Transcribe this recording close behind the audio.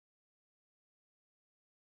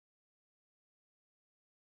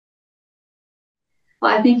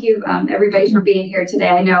Well, I thank you, everybody, for being here today.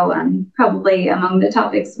 I know probably among the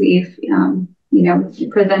topics we've,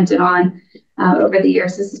 presented on over the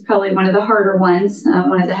years, this is probably one of the harder ones,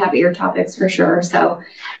 one of the heavier topics for sure. So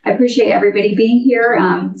I appreciate everybody being here.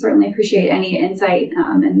 Certainly appreciate any insight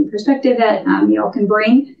and perspective that you all can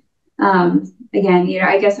bring. Again,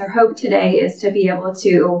 I guess our hope today is to be able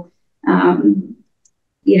to,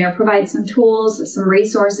 provide some tools, some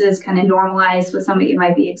resources, kind of normalize what somebody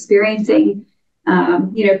might be experiencing.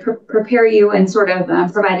 Prepare you and sort of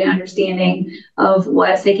provide an understanding of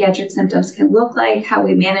what psychiatric symptoms can look like, how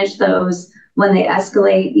we manage those when they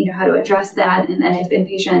escalate, how to address that, and then if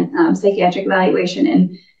inpatient psychiatric evaluation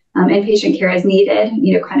and inpatient care is needed,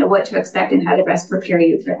 kind of what to expect and how to best prepare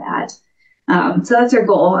you for that. So that's our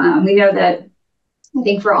goal. We know that I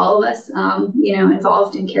think for all of us,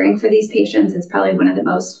 involved in caring for these patients, it's probably one of the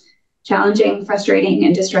most challenging, frustrating,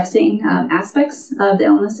 and distressing aspects of the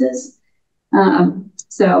illnesses.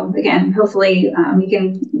 So again, hopefully we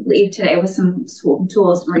can leave today with some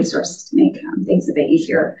tools and resources to make things a bit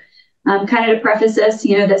easier. Kind of to preface this,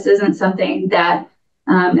 this isn't something that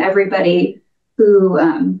everybody who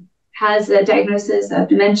has a diagnosis of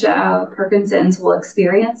dementia or Parkinson's will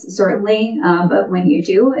experience, certainly, but when you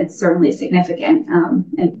do, it's certainly significant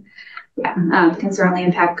and can certainly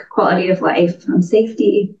impact quality of life,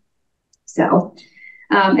 safety. So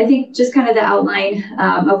I think just kind of the outline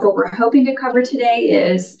of what we're hoping to cover today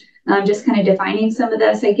is just kind of defining some of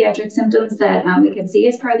the psychiatric symptoms that we can see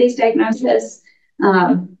as part of these diagnoses.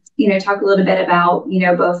 Talk a little bit about,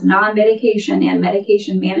 both non-medication and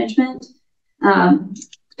medication management.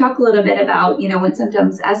 Talk a little bit about, when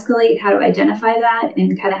symptoms escalate, how to identify that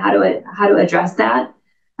and kind of how to address that.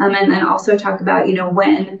 And then also talk about,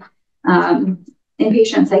 when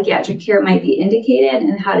inpatient psychiatric care might be indicated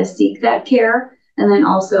and how to seek that care. And then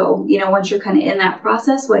also, once you're kind of in that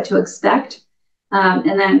process, what to expect.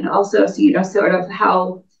 And then also, sort of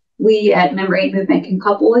how we at Memory Movement can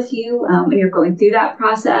couple with you when you're going through that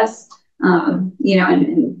process,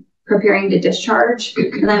 and preparing to discharge.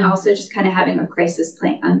 And then also just kind of having a crisis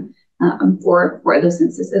plan for those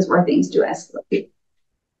instances where things do escalate.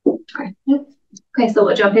 Okay, so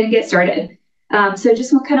we'll jump in and get started. So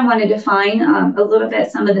just kind of want to define a little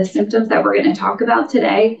bit some of the symptoms that we're going to talk about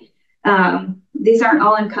today. These aren't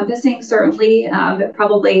all encompassing, certainly, but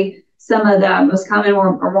probably some of the most common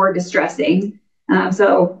or more distressing.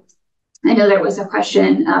 So I know there was a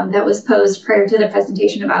question that was posed prior to the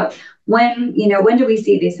presentation about when do we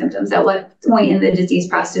see these symptoms? At what point in the disease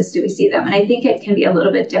process do we see them? And I think it can be a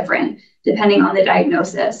little bit different depending on the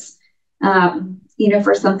diagnosis.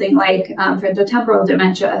 For something like frontotemporal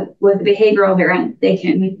dementia with a behavioral variant, they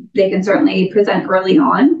can certainly present early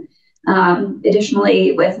on.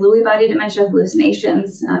 Additionally, with Lewy body dementia,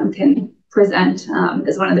 hallucinations can present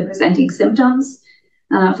as one of the presenting symptoms.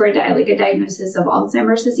 For a diagnosis of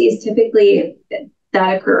Alzheimer's disease, typically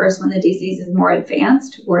that occurs when the disease is more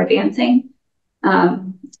advanced or advancing.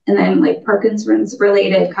 And then like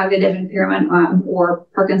Parkinson's-related cognitive impairment or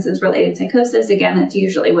Parkinson's-related psychosis, again, that's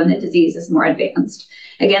usually when the disease is more advanced.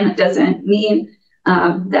 Again, that doesn't mean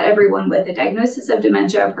that everyone with a diagnosis of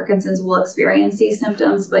dementia or Parkinson's will experience these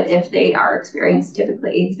symptoms, but if they are experienced,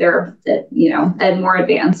 typically they're at more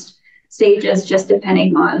advanced stages, just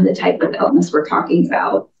depending on the type of illness we're talking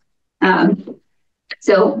about.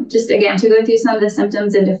 So just again, to go through some of the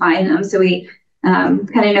symptoms and define them so we kind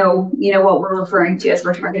of know, what we're referring to as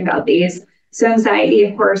we're talking about these. So anxiety,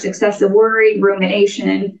 of course, excessive worry,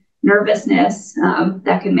 rumination, nervousness,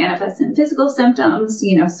 that can manifest in physical symptoms,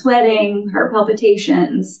 sweating, heart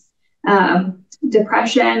palpitations,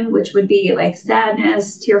 depression, which would be like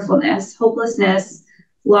sadness, tearfulness, hopelessness,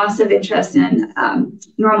 loss of interest in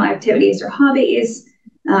normal activities or hobbies,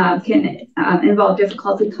 can involve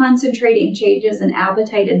difficulty concentrating, changes in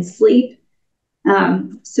appetite and sleep,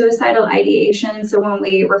 suicidal ideation. So when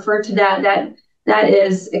we refer to that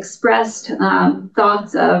is expressed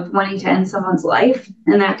thoughts of wanting to end someone's life,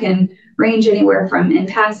 and that can range anywhere from in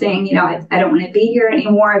passing, I don't want to be here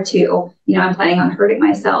anymore, to, I'm planning on hurting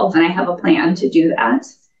myself and I have a plan to do that.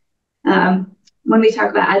 When we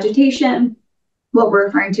talk about agitation, what we're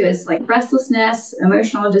referring to is like restlessness,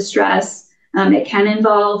 emotional distress. It can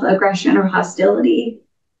involve aggression or hostility.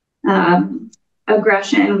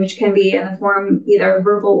 Aggression, which can be in the form either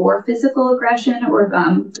verbal or physical aggression, or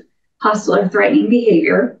hostile or threatening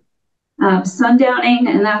behavior. Sundowning,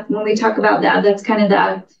 and that when we talk about that, that's kind of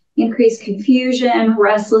the increased confusion,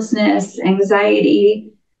 restlessness,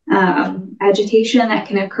 anxiety, agitation that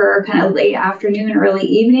can occur kind of late afternoon, early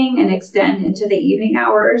evening, and extend into the evening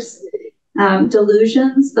hours.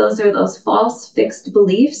 Delusions, those are those false fixed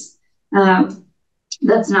beliefs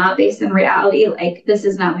that's not based in reality. Like, this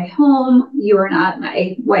is not my home. You are not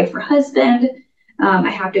my wife or husband. I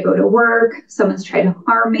have to go to work. Someone's trying to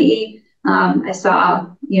harm me. I saw,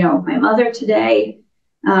 my mother today.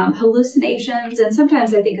 Hallucinations, and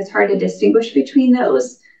sometimes I think it's hard to distinguish between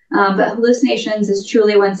those. But hallucinations is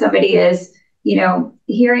truly when somebody is,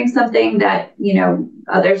 hearing something that,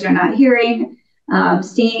 others are not hearing,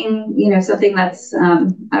 seeing, something that's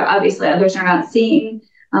obviously others are not seeing.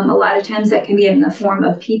 A lot of times that can be in the form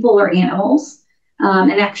of people or animals.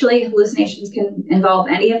 And actually hallucinations can involve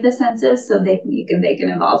any of the senses. So they can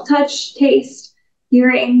involve touch, taste,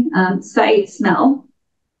 hearing, sight, smell.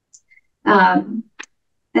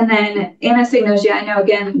 And then anosognosia, I know,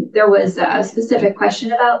 again, there was a specific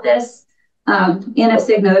question about this.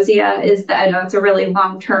 Anosognosia is that, I know it's a really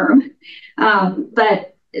long term,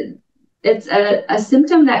 but it's a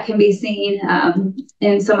symptom that can be seen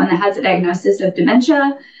in someone that has a diagnosis of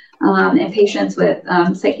dementia, in patients with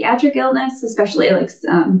psychiatric illness, especially like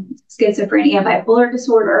schizophrenia, bipolar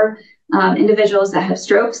disorder, individuals that have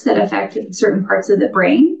strokes that affect certain parts of the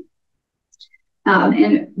brain.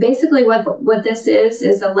 And basically what this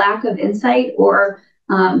is a lack of insight or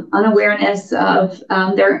unawareness of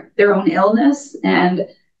their own illness and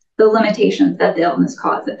the limitations that the illness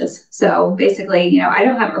causes. So basically, I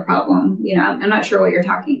don't have a problem, I'm not sure what you're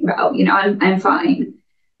talking about, I'm fine.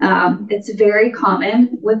 It's very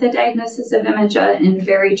common with the diagnosis of dementia and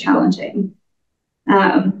very challenging.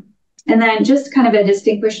 And then just kind of a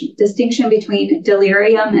distinction between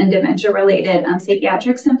delirium and dementia-related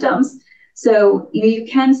psychiatric symptoms. So you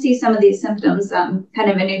can see some of these symptoms kind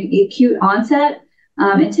of in an acute onset.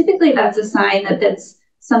 And typically that's a sign that that's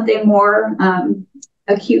something more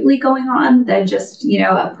acutely going on than just,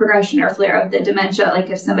 a progression or flare of the dementia. Like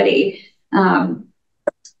if somebody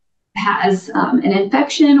has an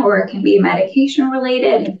infection, or it can be medication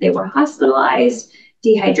related, if they were hospitalized,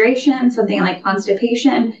 dehydration, something like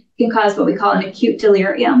constipation can cause what we call an acute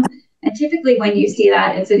delirium. And typically when you see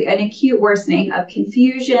that, it's an acute worsening of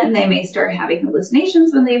confusion. They may start having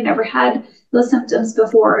hallucinations when they've never had those symptoms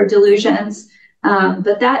before, or delusions.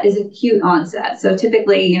 But that is acute onset. So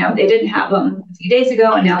typically, they didn't have them a few days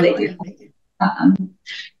ago and now they do.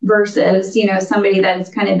 Versus, somebody that has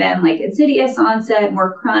kind of been like insidious onset,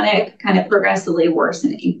 more chronic, kind of progressively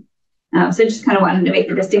worsening. So just kind of wanted to make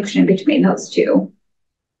a distinction between those two.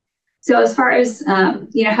 So as far as, how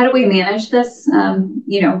do we manage this,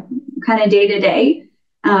 kind of day to day?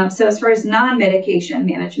 So as far as non-medication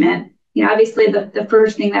management, obviously the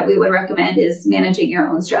first thing that we would recommend is managing your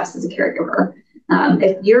own stress as a caregiver.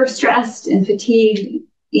 If you're stressed and fatigued,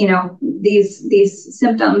 these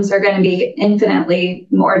symptoms are going to be infinitely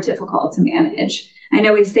more difficult to manage. I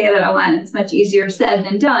know we say that a lot, and it's much easier said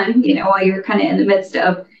than done, while you're kind of in the midst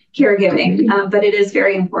of caregiving, but it is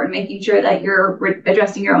very important making sure that you're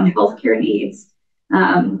addressing your own healthcare needs,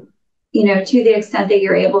 to the extent that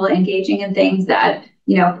you're able to engaging in things that,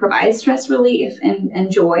 provide stress relief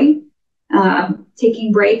and joy,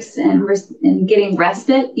 taking breaks and getting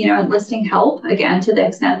respite, enlisting help, again, to the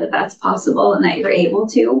extent that that's possible and that you're able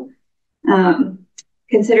to.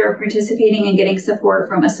 Consider participating and getting support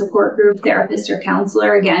from a support group, therapist, or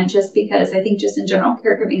counselor, again, just because I think just in general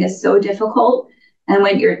caregiving is so difficult. And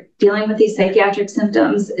when you're dealing with these psychiatric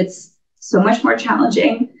symptoms, it's so much more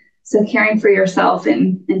challenging. So caring for yourself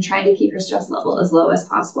and trying to keep your stress level as low as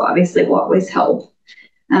possible, obviously, will always help.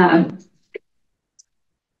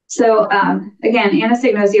 So again,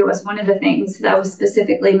 anosognosia was one of the things that was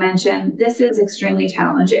specifically mentioned. This is extremely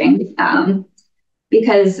challenging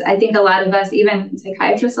because I think a lot of us, even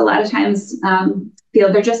psychiatrists, a lot of times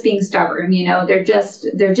feel they're just being stubborn. They're just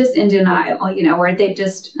in denial. Where they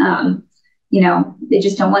just they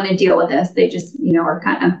just don't want to deal with this. They just are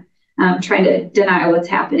kind of trying to deny what's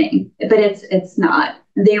happening. But it's not.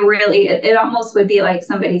 They really. It almost would be like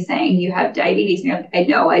somebody saying you have diabetes, and you're like, I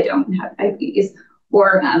know I don't have diabetes.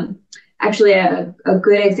 Or actually a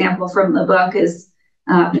good example from the book is,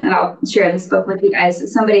 and I'll share this book with you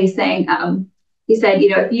guys, somebody saying, he said,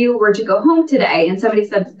 if you were to go home today and somebody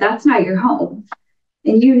said, that's not your home,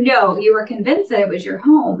 and you were convinced that it was your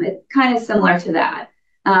home, it's kind of similar to that.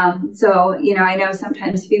 So, I know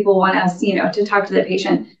sometimes people want us, to talk to the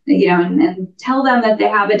patient, and tell them that they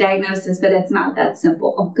have a diagnosis, but it's not that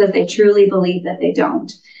simple because they truly believe that they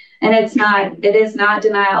don't. And it is not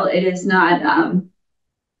denial. It is not,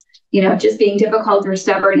 just being difficult or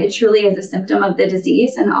stubborn. It truly is a symptom of the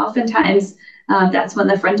disease. And oftentimes that's when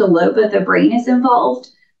the frontal lobe of the brain is involved.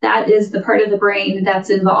 That is the part of the brain that's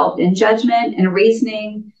involved in judgment and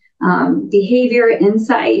reasoning, behavior,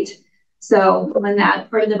 insight. So when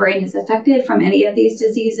that part of the brain is affected from any of these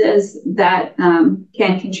diseases, that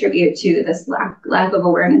can contribute to this lack of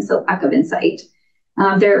awareness, so lack of insight.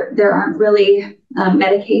 There aren't really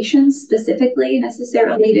medications specifically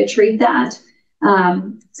necessarily to treat that.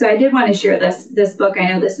 So I did want to share this book. I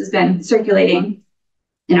know this has been circulating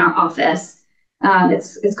in our office.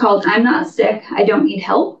 It's called "I'm Not Sick, I Don't Need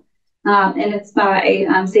Help," and it's by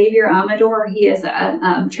Xavier Amador. He is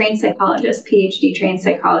a trained psychologist, PhD trained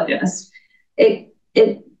psychologist.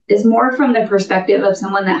 It is more from the perspective of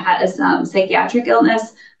someone that has psychiatric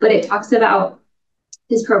illness, but it talks about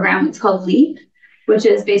his program. It's called LEAP, which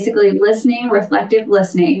is basically listening, reflective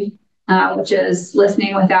listening, which is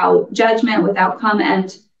listening without judgment, without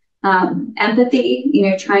comment, empathy,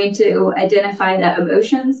 trying to identify the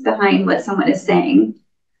emotions behind what someone is saying,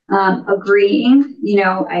 agreeing,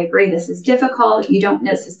 I agree this is difficult. You don't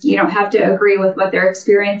have to agree with what they're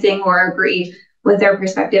experiencing or agree with their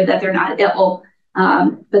perspective that they're not ill,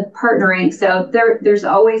 but partnering. So there's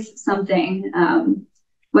always something,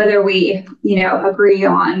 whether we, agree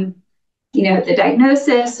on the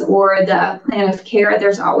diagnosis or the plan of care,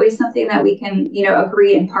 there's always something that we can,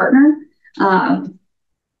 agree and partner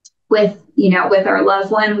with our loved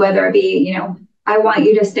one, whether it be, I want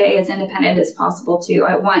you to stay as independent as possible too.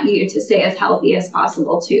 I want you to stay as healthy as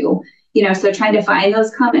possible too. So trying to find those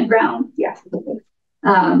common ground. Yeah.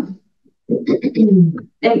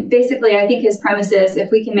 And basically, I think his premise is if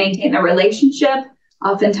we can maintain the relationship,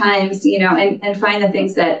 oftentimes, and find the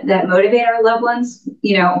things that motivate our loved ones,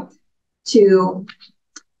 to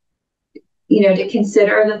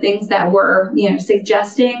consider the things that we're,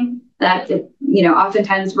 suggesting, that,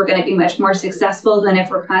 oftentimes we're going to be much more successful than if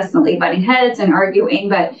we're constantly butting heads and arguing.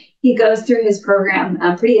 But he goes through his program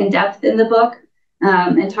pretty in depth in the book,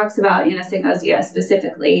 and talks about, syngnosia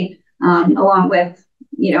specifically, along with,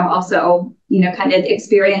 also, kind of the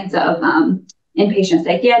experience of inpatient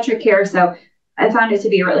psychiatric care. So I found it to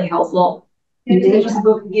be really helpful.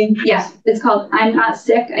 Yeah, it's called "I'm Not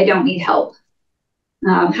Sick, I Don't Need Help."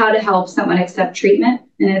 How to help someone accept treatment,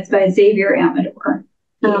 and it's by Xavier Amador,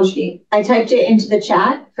 PhD. I typed it into the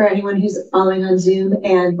chat for anyone who's following on Zoom,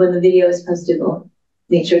 and when the video is posted, we'll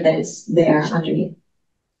make sure that it's there underneath.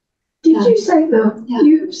 Did you say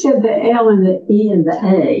you said the L and the E and the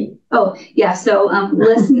A? Oh, yeah. So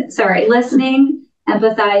listening,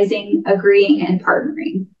 empathizing, agreeing, and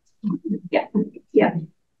partnering. Yeah. Yeah.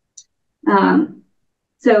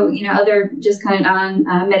 So, other just kind of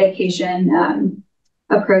on medication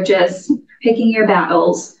approaches, picking your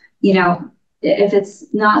battles, if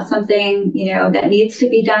it's not something, that needs to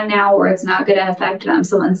be done now, or it's not going to affect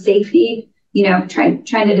someone's safety, trying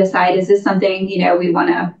to decide, is this something, we want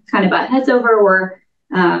to kind of butt heads over or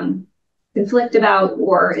conflict about,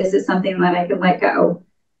 or is this something that I can let go?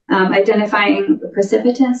 Identifying the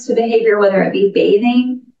precipitants to behavior, whether it be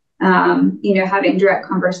bathing, having direct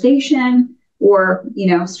conversation, or,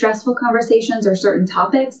 stressful conversations or certain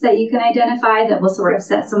topics that you can identify that will sort of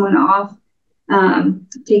set someone off.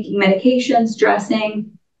 Taking medications,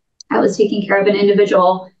 dressing. I was taking care of an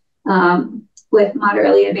individual with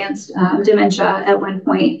moderately advanced dementia at one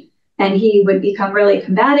point, and he would become really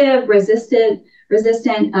combative, resistant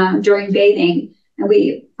during bathing. And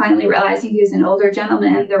we finally realized he was an older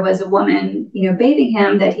gentleman. There was a woman, bathing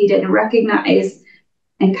him that he didn't recognize,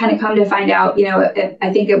 and kind of come to find out,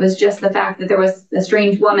 I think it was just the fact that there was a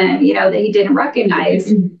strange woman, that he didn't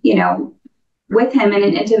recognize, with him in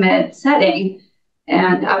an intimate setting.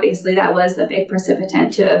 And obviously that was a big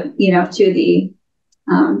precipitant to the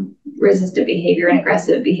resistant behavior and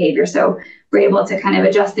aggressive behavior. So we're able to kind of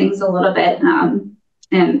adjust things a little bit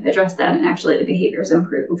and address that. And actually the behaviors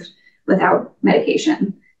improved without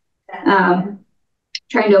medication.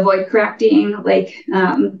 Trying to avoid correcting,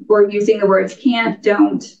 or using the words can't,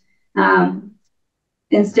 don't.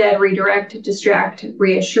 Instead, redirect, distract,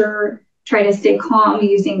 reassure. Try to stay calm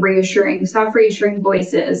using soft reassuring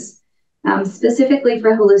voices. Specifically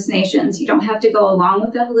for hallucinations, you don't have to go along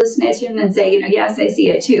with the hallucination and say, yes, I see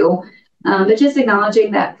it too. But just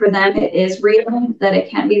acknowledging that for them it is real, that it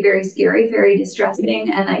can be very scary, very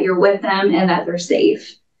distressing, and that you're with them and that they're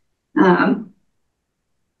safe.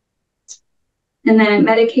 And then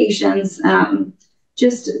medications,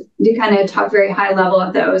 just to kind of talk very high level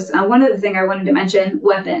of those. One other thing I wanted to mention,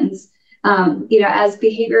 weapons. As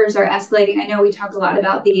behaviors are escalating, I know we talk a lot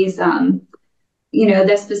about these,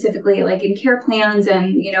 this specifically like in care plans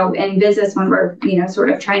and, in business when we're, sort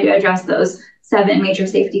of trying to address those 7 major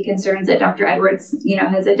safety concerns that Dr. Edwards,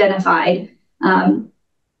 has identified.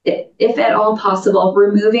 If at all possible,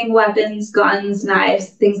 removing weapons, guns, knives,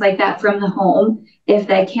 things like that from the home. If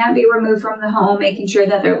they can't be removed from the home, making sure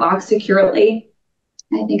that they're locked securely.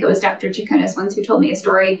 I think it was Dr. Chaconis once who told me a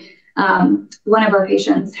story. One of our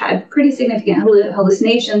patients had pretty significant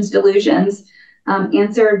hallucinations, delusions,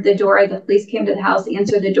 answered the door. The police came to the house,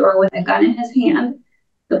 answered the door with a gun in his hand.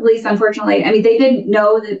 The police, unfortunately, I mean, they didn't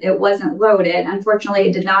know that it wasn't loaded. Unfortunately,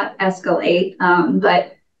 it did not escalate,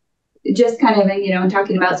 but just kind of,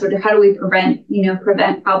 talking about sort of how do we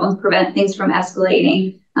prevent problems, prevent things from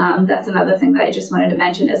escalating. That's another thing that I just wanted to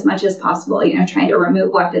mention as much as possible, trying to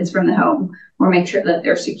remove weapons from the home or make sure that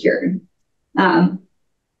they're secured.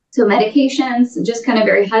 So medications, just kind of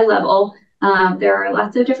very high level. There are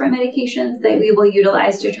lots of different medications that we will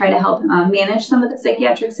utilize to try to help manage some of the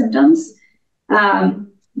psychiatric symptoms.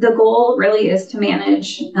 The goal really is to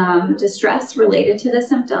manage distress related to the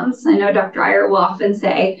symptoms. I know Dr. Iyer will often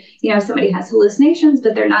say, if somebody has hallucinations,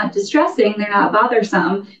 but they're not distressing, they're not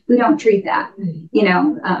bothersome, we don't treat that.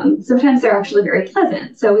 Sometimes they're actually very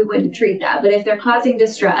pleasant, so we wouldn't treat that. But if they're causing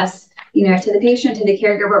distress, to the patient, to the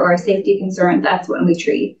caregiver, or a safety concern, that's when we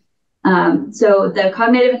treat. So the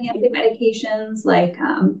cognitive enhancing medications like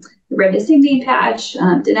the rivastigmine patch,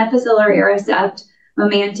 donepezil or Aricept,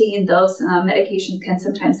 memantine, those medications can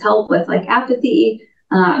sometimes help with like apathy,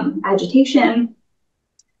 agitation.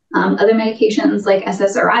 Other medications like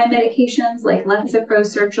SSRI medications like Lexapro,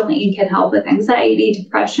 sertraline can help with anxiety,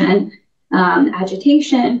 depression,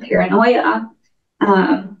 agitation, paranoia.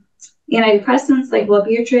 Antidepressants like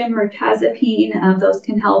Wellbutrin, mirtazapine, those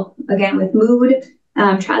can help again with mood.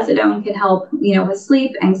 Trazodone can help, with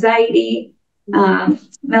sleep, anxiety.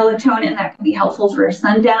 Melatonin, that can be helpful for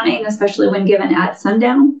sundowning, especially when given at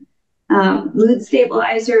sundown. Mood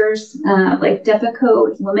stabilizers like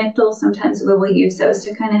Depakote, Lamictal, sometimes we will use those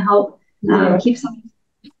to kind of help keep some.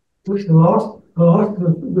 We lost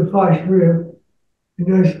the 5 rib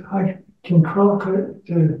because I can crock it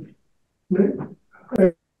to make.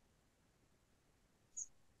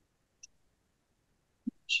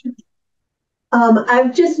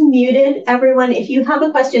 I've just muted everyone. If you have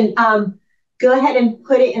a question, go ahead and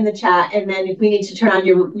put it in the chat, and then if we need to turn on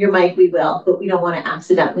your mic, we will, but we don't want to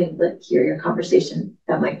accidentally hear your conversation.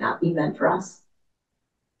 That might not be meant for us.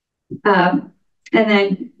 And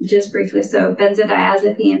then just briefly, so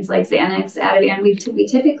benzodiazepines like Xanax, Ativan, we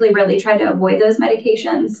typically really try to avoid those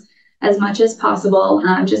medications as much as possible,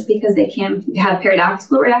 just because they can have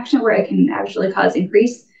paradoxical reaction where it can actually cause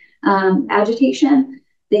increased agitation.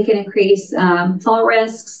 They can increase fall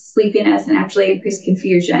risks, sleepiness, and actually increase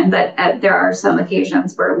confusion. But there are some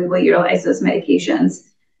occasions where we will utilize those medications.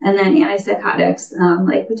 And then antipsychotics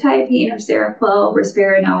like quetiapine or Seroquel,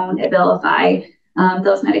 risperidone, Abilify,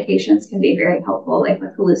 those medications can be very helpful, like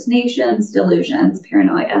with hallucinations, delusions,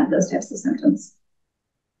 paranoia, those types of symptoms.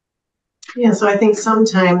 Yeah, so I think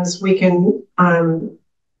sometimes we can kind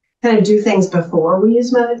of do things before we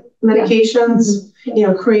use medications,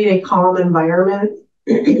 create a calm environment.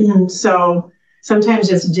 So sometimes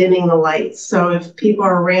just dimming the lights. So if people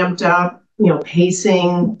are ramped up,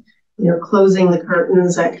 pacing, closing the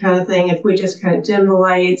curtains, that kind of thing, if we just kind of dim the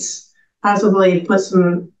lights, possibly put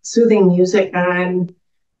some soothing music on.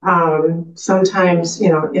 Sometimes,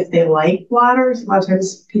 if they like water, a lot of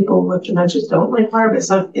times people with dementia don't like water,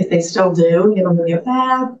 but if they still do, maybe a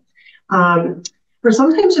bath. Or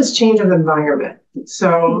sometimes just change of environment.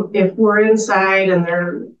 So if we're inside and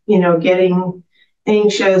they're, getting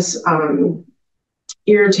anxious,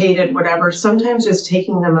 irritated, whatever, sometimes just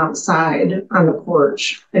taking them outside on the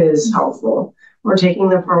porch is helpful, or taking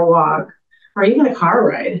them for a walk, or even a car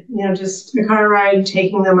ride, just a car ride,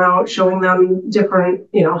 taking them out, showing them different,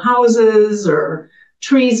 houses or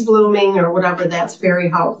trees blooming or whatever. That's very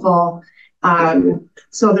helpful.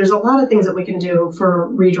 So there's a lot of things that we can do for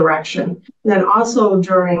redirection. And then also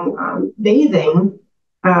during bathing,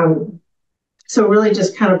 so really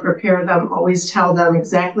just kind of prepare them, always tell them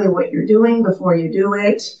exactly what you're doing before you do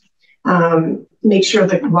it. Make sure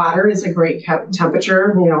the water is a great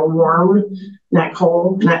temperature, warm, not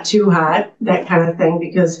cold, not too hot, that kind of thing,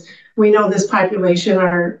 because we know this population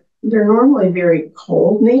they're normally very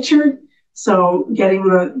cold natured. So getting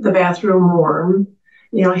the bathroom warm,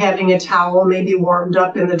 having a towel maybe warmed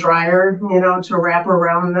up in the dryer, to wrap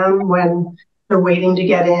around them when they're waiting to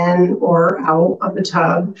get in or out of the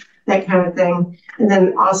tub, that kind of thing. And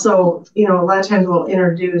then also, a lot of times we'll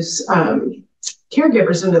introduce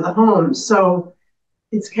caregivers into the home. So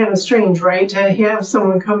it's kind of strange, right, to have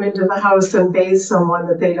someone come into the house and bathe someone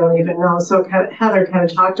that they don't even know. So Heather kind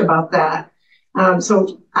of talked about that.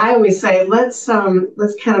 So I always say, let's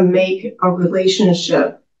kind of make a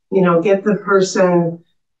relationship, get the person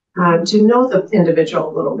to know the individual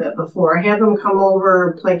a little bit before. Have them come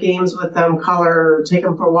over, play games with them, color, take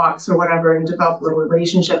them for walks or whatever, and develop a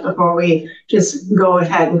relationship before we just go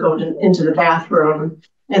ahead and go into the bathroom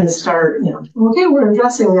and start, okay, we're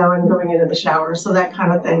undressing now and going into the shower. So that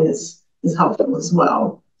kind of thing is helpful as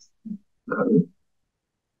well.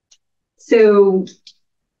 So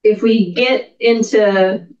if we get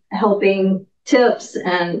into helping tips,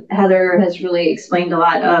 and Heather has really explained a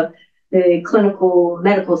lot of the clinical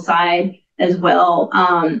medical side as well.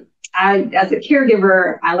 As a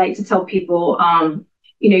caregiver, I like to tell people,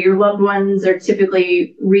 your loved ones are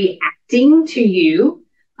typically reacting to you,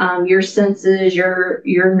 your senses, your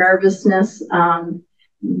nervousness,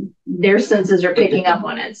 their senses are picking up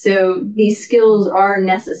on it. So these skills are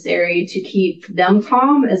necessary to keep them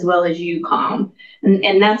calm as well as you calm.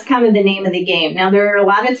 And that's kind of the name of the game. Now, there are a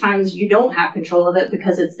lot of times you don't have control of it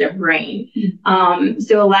because it's their brain.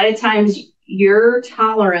 So a lot of times your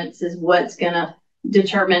tolerance is what's going to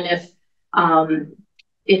determine if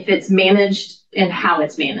it's managed and how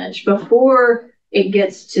it's managed before it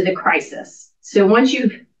gets to the crisis. So once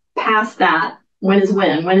you've passed that, when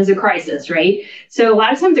is a crisis, right? So a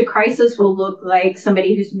lot of times a crisis will look like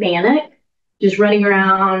somebody who's manic, just running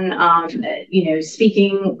around,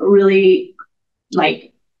 speaking really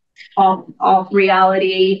like off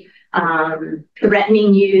reality,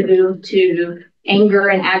 threatening you to anger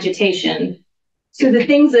and agitation. So the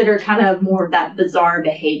things that are kind of more of that bizarre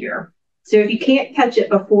behavior. So if you can't catch it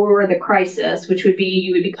before the crisis, which would be,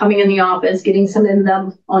 you would be coming in the office, getting some of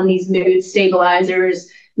them on these mood stabilizers,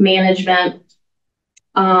 management,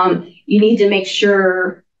 you need to make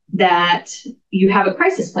sure that you have a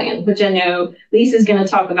crisis plan, which I know Lisa's going to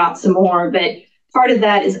talk about some more, but part of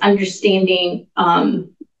that is understanding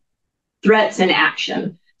threats and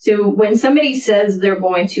action. So when somebody says they're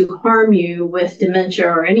going to harm you with dementia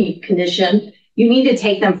or any condition, you need to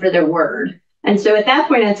take them for their word. And so at that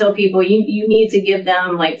point, I tell people you need to give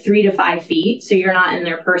them like 3 to 5 feet so you're not in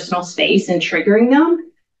their personal space and triggering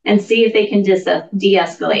them, and see if they can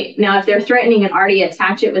de-escalate. Now, if they're threatening and already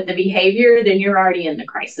attach it with the behavior, then you're already in the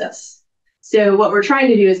crisis. So what we're trying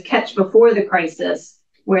to do is catch before the crisis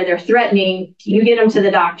where they're threatening, you get them to the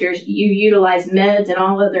doctors, you utilize meds and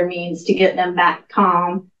all other means to get them back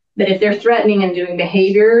calm. But if they're threatening and doing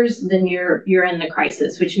behaviors, then you're in the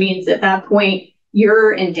crisis, which means at that point,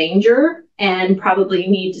 you're in danger and probably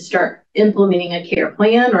need to start implementing a care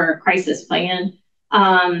plan or a crisis plan.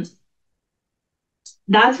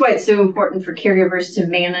 That's why it's so important for caregivers to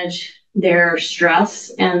manage their stress,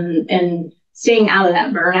 and staying out of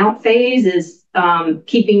that burnout phase is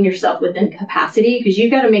keeping yourself within capacity, because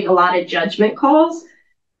you've got to make a lot of judgment calls,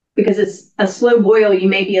 because it's a slow boil. You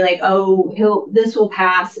may be like, oh, this will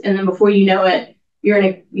pass. And then before you know it, you're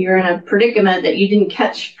in a predicament that you didn't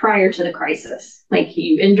catch prior to the crisis. Like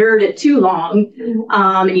you endured it too long,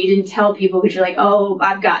 and you didn't tell people because you're like, oh,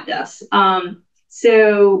 I've got this.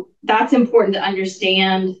 So that's important to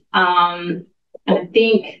understand. And I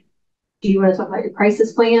think, do you want to talk about your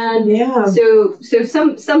crisis plan? Yeah. So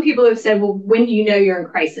some people have said, well, when do you know you're in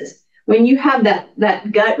crisis? When you have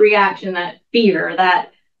that gut reaction, that fear,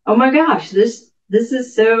 that, oh my gosh, this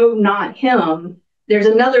is so not him. There's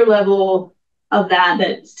another level of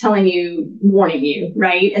that's telling you, warning you,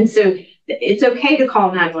 right? And so it's okay to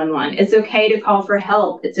call 911. It's okay to call for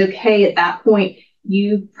help. It's okay at that point.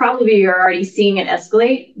 You probably are already seeing it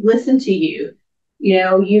escalate. Listen to you.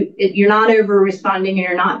 You're not over responding, and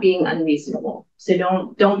you're not being unreasonable.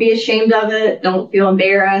 So don't be ashamed of it. Don't feel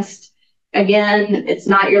embarrassed. Again, it's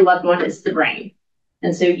not your loved one, it's the brain.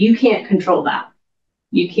 And so you can't control that.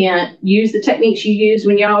 You can't use the techniques you used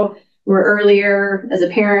when y'all were earlier as a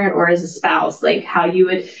parent or as a spouse, like how you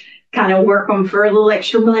would kind of work them for a little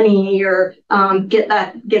extra money or get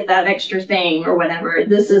that extra thing or whatever.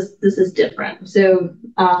 This is different. So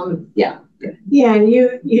yeah. Yeah, and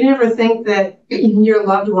you never think that your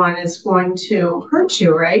loved one is going to hurt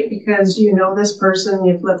you, right? Because you know this person,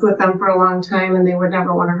 you've lived with them for a long time, and they would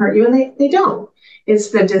never want to hurt you, and they don't. It's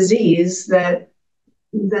the disease that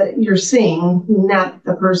you're seeing, not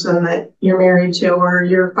the person that you're married to or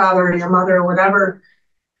your father or your mother or whatever.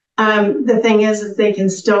 The thing is they can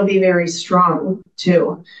still be very strong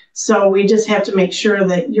too. So we just have to make sure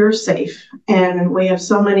that you're safe. And we have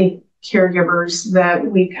so many caregivers that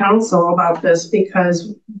we counsel about this,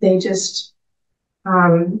 because they just,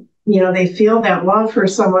 they feel that love for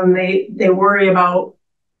someone. They worry about,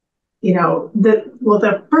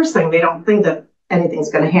 the first thing, they don't think that anything's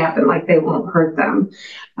going to happen, like they won't hurt them.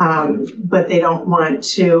 But they don't want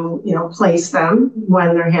to, place them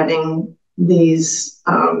when they're having these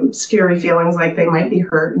scary feelings like they might be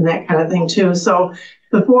hurt and that kind of thing too. So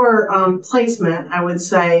Before placement, I would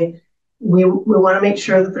say we want to make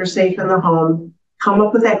sure that they're safe in the home. Come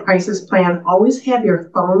up with that crisis plan. Always have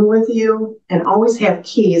your phone with you and always have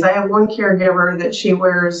keys. I have one caregiver that she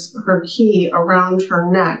wears her key around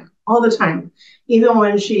her neck all the time, even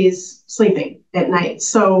when she's sleeping at night.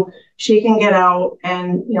 So she can get out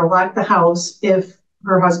and, lock the house if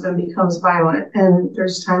her husband becomes violent. And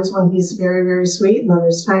there's times when he's very, very sweet. And then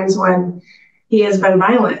there's times when he has been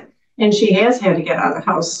violent and she has had to get out of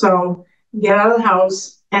the house. So get out of the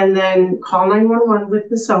house and then call 911 with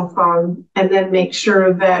the cell phone, and then make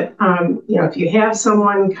sure that, if you have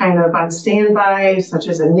someone kind of on standby, such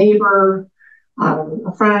as a neighbor,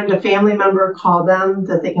 a friend, a family member, call them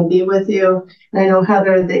that they can be with you. And I know,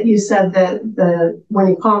 Heather, that you said that when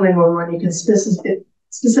you call 911, you can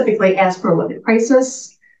specifically ask for a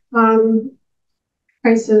crisis hotline,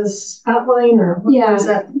 or what is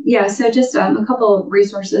that? Yeah, so just a couple of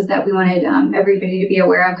resources that we wanted everybody to be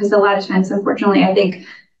aware of, because a lot of times, unfortunately, I think,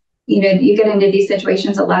 you get into these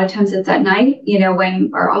situations, a lot of times it's at night,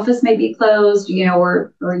 when our office may be closed,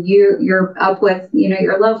 or you're up with,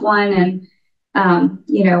 your loved one and,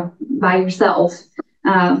 by yourself.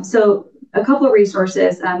 So a couple of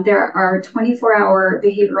resources. There are 24-hour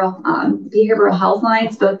behavioral health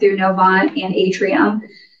lines, both through Novant and Atrium.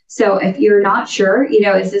 So if you're not sure,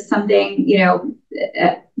 is this something,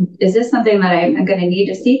 is this something that I'm going to need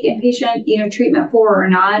to seek inpatient, treatment for or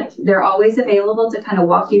not? They're always available to kind of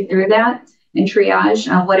walk you through that and triage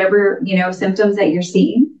whatever, symptoms that you're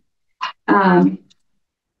seeing.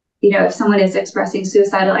 If someone is expressing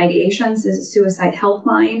suicidal ideations, there's a suicide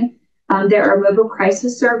helpline. There are mobile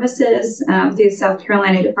crisis services through the South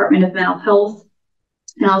Carolina Department of Mental Health,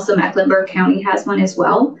 and also Mecklenburg County has one as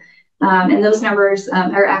well. And those numbers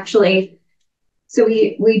are actually, so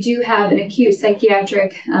we do have an acute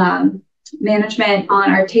psychiatric management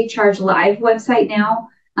on our Take Charge Live website now.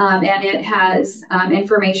 And it has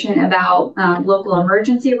information about local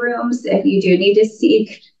emergency rooms. If you do need to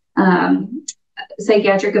seek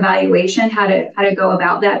psychiatric evaluation, how to go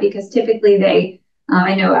about that, because typically they,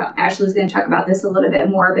 I know Ashley's going to talk about this a little bit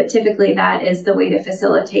more, but typically that is the way to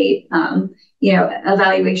facilitate,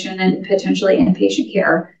 evaluation and potentially inpatient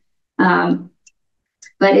care.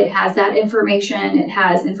 But it has that information. It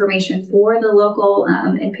has information for the local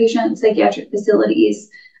inpatient psychiatric facilities.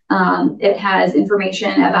 It has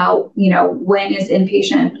information about, when is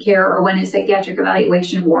inpatient care or when is psychiatric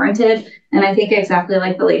evaluation warranted. And I think exactly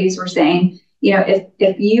like the ladies were saying,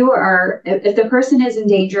 if the person is in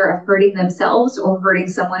danger of hurting themselves or hurting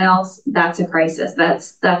someone else, that's a crisis.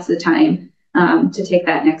 That's the time to take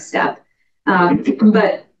that next step.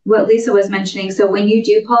 But what Lisa was mentioning, so when you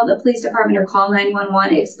do call the police department or call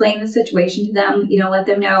 911, explain the situation to them, let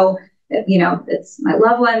them know, it's my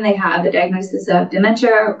loved one, they have a diagnosis of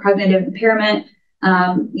dementia or cognitive impairment,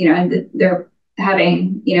 and they're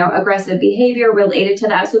having, aggressive behavior related to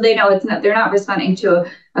that. So they know they're not responding to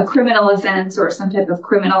a criminal offense or some type of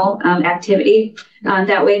criminal activity.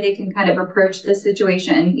 That way they can kind of approach the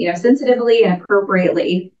situation, sensitively and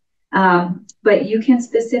appropriately. But you can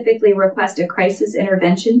specifically request a crisis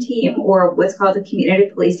intervention team, or what's called a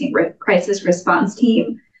community policing crisis response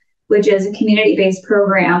team, which is a community-based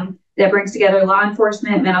program that brings together law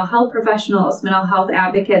enforcement, mental health professionals, mental health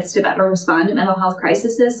advocates to better respond to mental health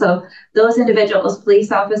crises. So those individuals,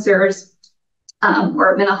 police officers,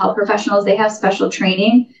 or mental health professionals, they have special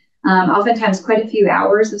training, oftentimes quite a few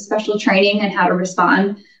hours of special training on how to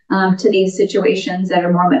respond to these situations that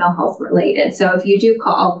are more mental health related. So if you do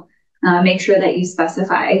call, make sure that you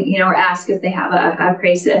specify, or ask if they have a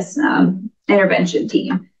crisis intervention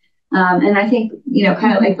team. And I think,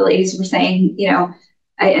 kind of like the ladies were saying,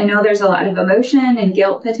 I know there's a lot of emotion and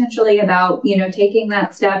guilt potentially about, taking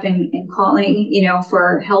that step and calling,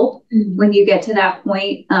 for help when you get to that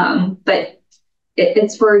point. But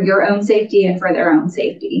it's for your own safety and for their own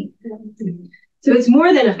safety. So it's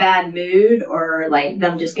more than a bad mood or like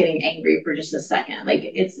them just getting angry for just a second. Like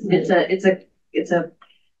it's a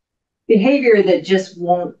behavior that just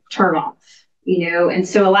won't turn off, and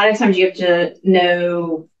so a lot of times you have to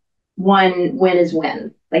know when is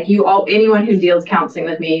when. Like anyone who deals counseling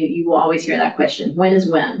with me, you will always hear that question: when is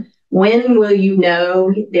when? When will you know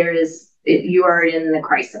you are in the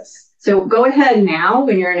crisis? So go ahead now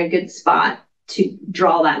when you're in a good spot to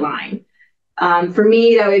draw that line. For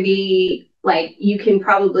me, that would be like, you can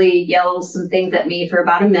probably yell some things at me for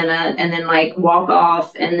about a minute and then like walk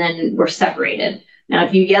off, and then we're separated. Now,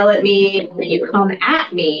 if you yell at me and then you come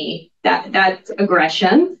at me, that's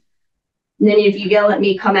aggression. And then if you yell at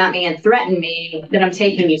me, come at me and threaten me, then I'm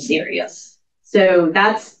taking you serious. So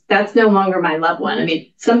that's no longer my loved one. I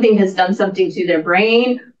mean, something has done something to their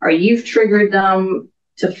brain, or you've triggered them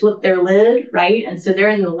to flip their lid, right? And so they're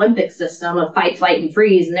in the limbic system of fight, flight, and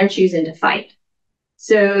freeze, and they're choosing to fight.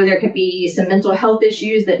 So there could be some mental health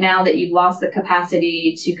issues that now that you've lost the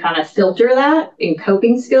capacity to kind of filter that in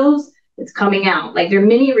coping skills, it's coming out. Like there are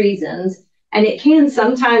many reasons, and it can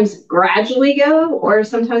sometimes gradually go, or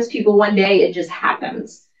sometimes people one day it just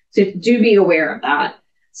happens. So do be aware of that.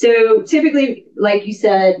 So typically, like you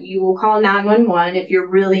said, you will call 911 if you're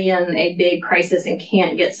really in a big crisis and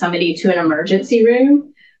can't get somebody to an emergency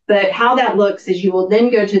room. But how that looks is you will then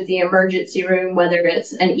go to the emergency room, whether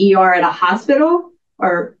it's an ER at a hospital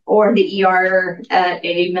or the ER at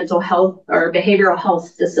a mental health or behavioral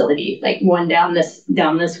health facility, like one down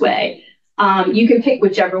this way. You can pick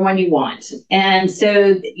whichever one you want. And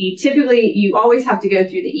so you always have to go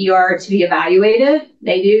through the ER to be evaluated.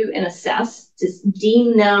 They do and assess to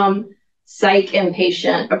deem them psych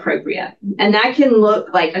inpatient appropriate. And that can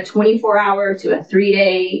look like a 24-hour to a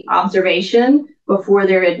 3-day observation before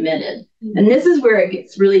they're admitted. And this is where it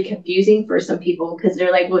gets really confusing for some people because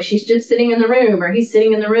they're like, well, she's just sitting in the room or he's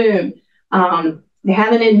sitting in the room. They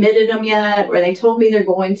haven't admitted them yet, or they told me they're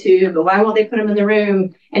going to, but why won't they put them in the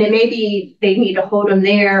room? And it may be they need to hold them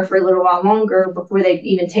there for a little while longer before they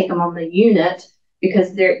even take them on the unit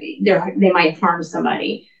because they might harm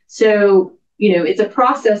somebody. So, it's a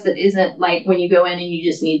process that isn't like when you go in and you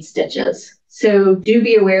just need stitches. So do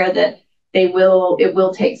be aware that it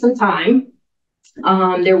will take some time.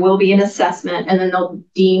 There will be an assessment, and then they'll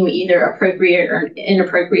deem either appropriate or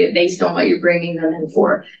inappropriate based on what you're bringing them in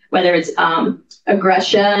for, whether it's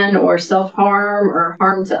aggression or self-harm or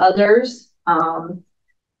harm to others, or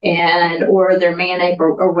they're manic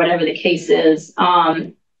or whatever the case is.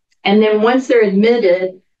 And then once they're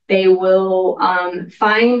admitted, they will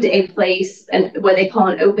find a place, what they call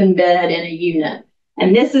an open bed in a unit.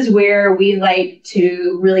 And this is where we like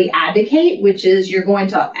to really advocate, which is you're going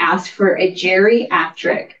to ask for a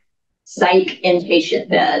geriatric psych inpatient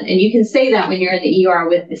bed. And you can say that when you're in the ER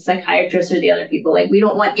with the psychiatrist or the other people. Like, we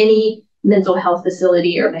don't want any mental health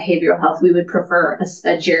facility or behavioral health. We would prefer a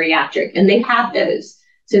geriatric. And they have those.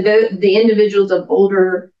 So the individuals of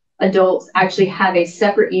older adults actually have a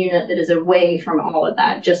separate unit that is away from all of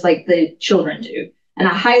that, just like the children do. And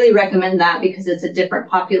I highly recommend that because it's a different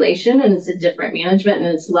population and it's a different management and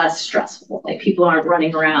it's less stressful. Like, people aren't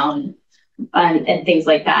running around and things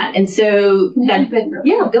like that. And so,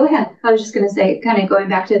 yeah, go ahead. I was just going to say, kind of going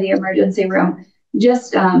back to the emergency room,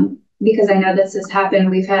 just because I know this has happened,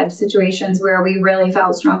 we've had situations where we really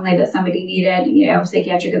felt strongly that somebody needed,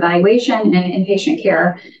 psychiatric evaluation and inpatient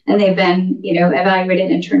care, and they've been, evaluated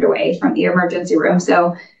and turned away from the emergency room.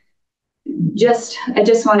 So I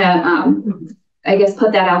just want to, I guess,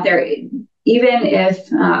 put that out there. Even if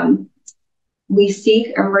we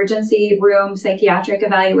seek emergency room psychiatric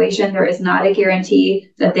evaluation, there is not a guarantee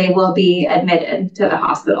that they will be admitted to the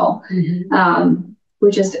hospital,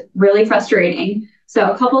 which is really frustrating. So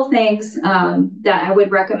a couple things that I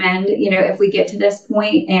would recommend, if we get to this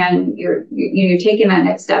point and you're taking that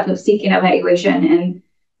next step of seeking evaluation and,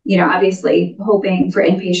 obviously hoping for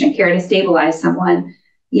inpatient care to stabilize someone,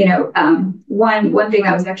 one thing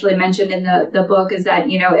that was actually mentioned in the book is that,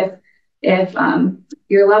 if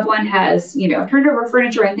your loved one has, turned over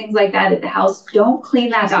furniture and things like that at the house, don't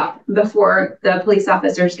clean that up before the police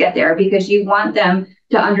officers get there, because you want them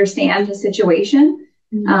to understand the situation.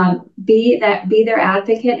 Be their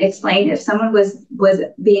advocate. Explain if someone was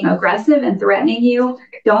being aggressive and threatening you.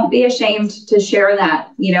 Don't be ashamed to share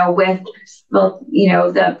that, with both,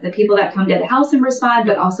 the people that come to the house and respond,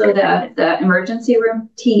 but also the emergency room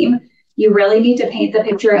team. You really need to paint the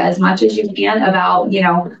picture as much as you can about,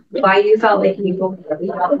 why you felt like you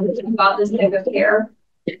about this type of care,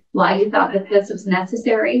 why you thought that this was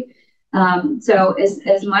necessary. So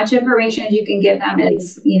as much information as you can give them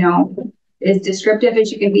is, as descriptive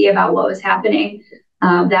as you can be about what was happening,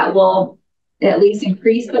 that will at least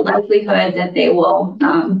increase the likelihood that they will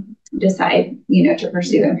decide, to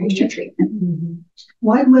pursue inpatient treatment.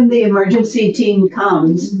 What when the emergency team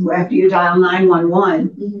comes after you dial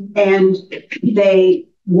 911 and they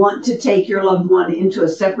want to take your loved one into a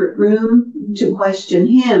separate room to question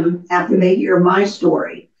him after they hear my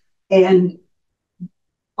story, and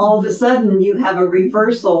all of a sudden you have a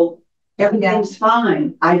reversal? Everything's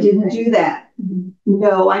fine. I didn't do that.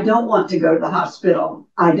 No, I don't want to go to the hospital.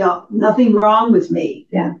 Nothing wrong with me.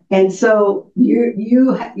 Yeah. And so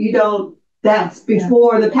you don't, that's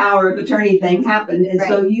before the power of attorney thing happened. And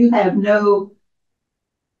so you have no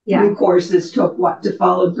recourse as to what to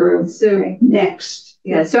follow through next.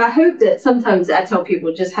 Yeah. So I hope that sometimes I tell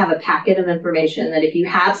people just have a packet of information that if you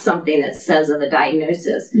have something that says of a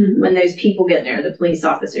diagnosis, when those people get there, the police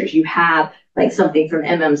officers, you have like something from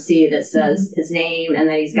MMC that says his name and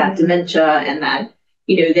that he's got dementia, and that,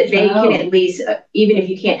 you know, that they can at least, even if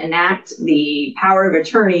you can't enact the power of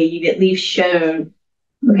attorney, you've at least shown,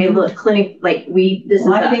 okay, look, clinic, like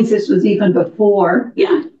I think this was even before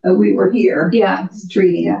we were here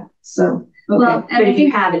treating it. So, well, but if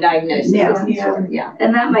you have a diagnosis,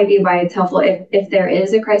 and that might be why it's helpful if there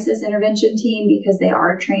is a crisis intervention team, because they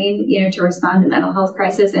are trained, you know, to respond to mental health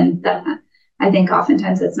crisis. And that, I think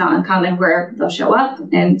oftentimes it's not uncommon where they'll show up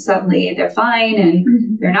and suddenly they're fine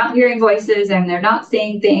and they're not hearing voices and they're not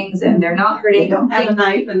saying things and they're not hurting. They don't have a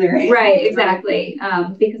knife in their hand. Right, exactly.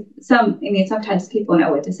 Because sometimes people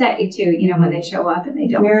know what to say too, you know, when they show up and they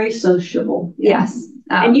don't. Very sociable. Yes.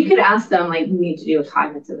 And you could ask them, like, we need to do a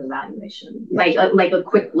cognitive evaluation, like a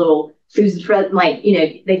quick little, who's the threat, like, you know,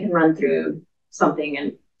 they can run through something,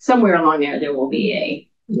 and somewhere along there will be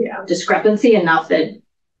a discrepancy enough that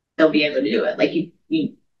they'll be able to do it. Like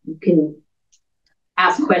you can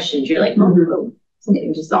ask questions. You're like, oh,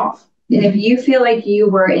 something just off. And if you feel like you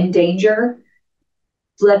were in danger,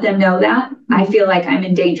 let them know that I feel like I'm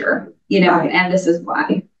in danger, you know, and this is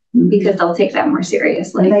why. Because they'll take that more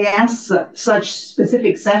seriously. And they ask such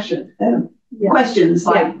specific questions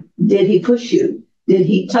like, did he push you? Did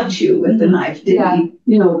he touch you with the knife? Did he,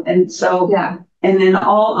 you know, and so, and in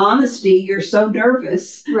all honesty, you're so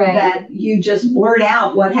nervous that you just blurt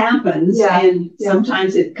out what happens. And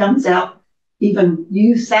sometimes it comes out, even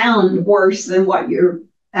you sound worse than what you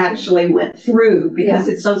actually went through because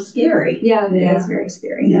it's so scary. Yeah, it is very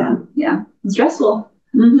scary. Yeah. It's stressful.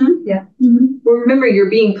 Well, remember, you're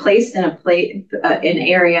being placed in an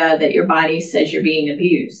area that your body says you're being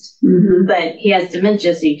abused, but he has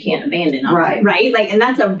dementia, so you can't abandon him, right? Like, and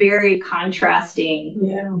that's a very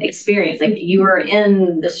contrasting experience. Like, you are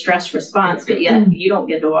in the stress response, but yet you don't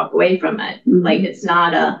get to walk away from it. Like, it's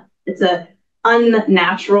a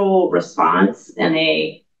unnatural response in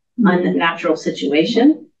a unnatural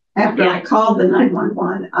situation. After I called the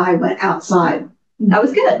 911, I went outside. That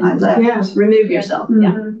was good. I left. Remove yourself.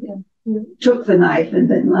 Took the knife and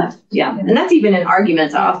then left. And that's even in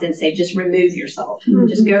arguments. I often say, just remove yourself.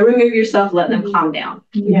 Just go remove yourself. Let them calm down.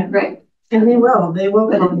 Right. And they will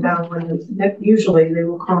calm down usually they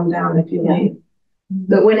will calm down if you leave.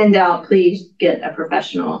 But when in doubt, please get a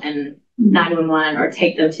professional and 911 or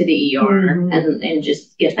take them to the ER and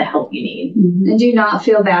just get the help you need. And do not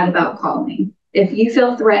feel bad about calling. If you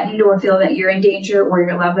feel threatened or feel that you're in danger or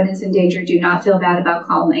your loved one is in danger, do not feel bad about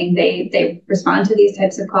calling. They respond to these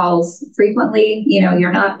types of calls frequently. You know,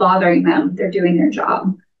 you're not bothering them. They're doing their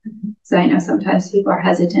job. So I know sometimes people are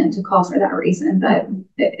hesitant to call for that reason, but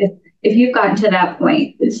if you've gotten to that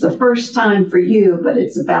point, it's the first time for you, but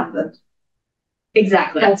it's about the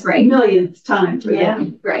that's right, millionth time for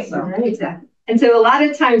them. Right. So. Exactly. And so a lot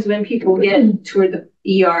of times when people get toward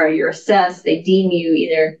the ER, you're assessed, they deem you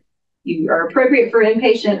either you are appropriate for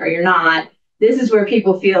inpatient or you're not. This is where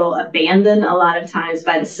people feel abandoned a lot of times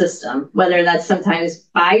by the system, whether that's sometimes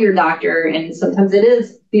by your doctor, and sometimes it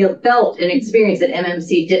is felt and experienced that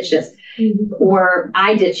MMC ditched us, or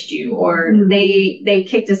I ditched you, or they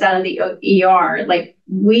kicked us out of the ER. Like,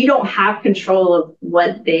 we don't have control of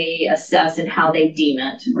what they assess and how they deem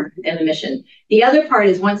it in admission. The other part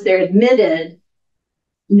is once they're admitted,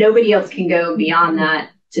 nobody else can go beyond that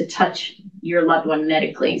to touch your loved one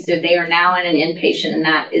medically. So they are now in an inpatient, and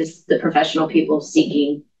that is the professional people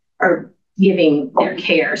seeking or giving their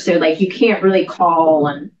care. So, like, you can't really call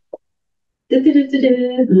and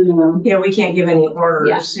we can't give any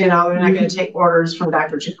orders. You know, they're not going to take orders from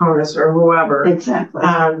Dr. Chaconis or whoever. Exactly.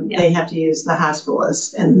 They have to use the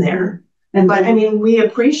hospitalist in there. But I mean, we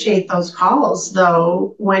appreciate those calls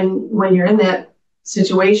though when you're in that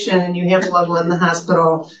situation and you have a loved one in the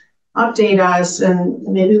hospital. Update us and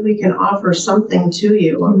maybe we can offer something to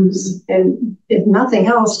you. And if nothing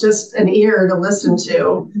else, just an ear to listen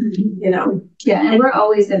to, you know. And we're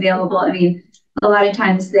always available. I mean, a lot of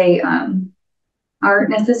times they aren't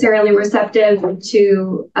necessarily receptive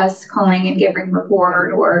to us calling and giving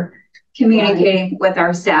report or communicating with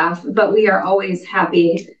our staff, but we are always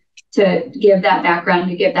happy to give that background,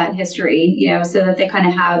 to give that history, you know, so that they kind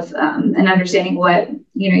of have an understanding what,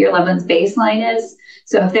 you know, your loved one's baseline is.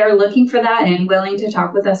 So if they're looking for that and willing to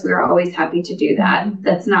talk with us, we're always happy to do that.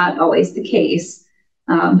 That's not always the case.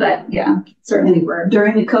 But certainly we're.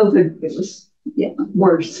 During the COVID, it was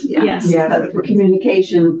worse. The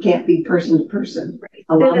communication can't be person to person. Right.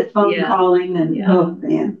 A lot of phone calling and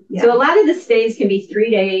So a lot of the stays can be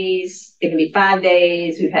 3 days. It can be 5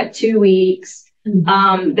 days. We've had 2 weeks.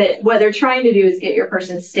 But what they're trying to do is get your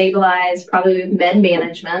person stabilized, probably with med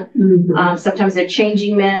management. Sometimes they're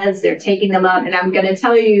changing meds, they're taking them up. And I'm going to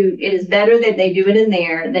tell you, it is better that they do it in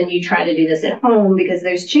there than you try to do this at home, because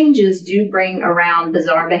those changes do bring around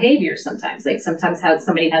bizarre behavior sometimes. Like sometimes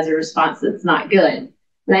somebody has a response that's not good.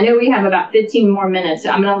 And I know we have about 15 more minutes, so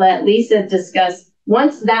I'm going to let Lisa discuss.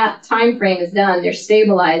 Once that time frame is done, they're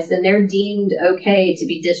stabilized and they're deemed okay to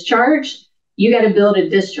be discharged. You got to build a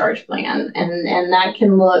discharge plan, and that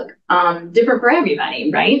can look different for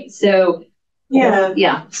everybody, right? So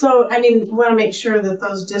yeah. So I mean, we want to make sure that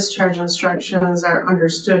those discharge instructions are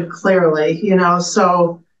understood clearly,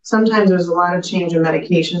 so sometimes there's a lot of change in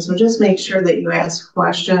medication. So just make sure that you ask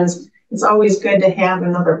questions. It's always good to have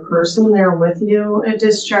another person there with you at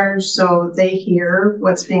discharge so they hear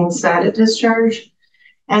what's being said at discharge.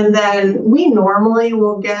 And then we normally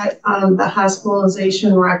will get the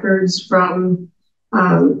hospitalization records from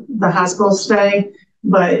the hospital stay,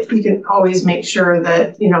 but you can always make sure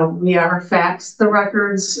that, we are fax the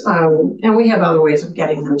records, and we have other ways of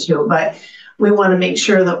getting them too, but we want to make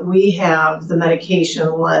sure that we have the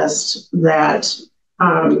medication list that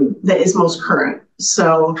is most current.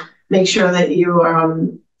 So make sure that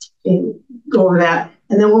you go over that.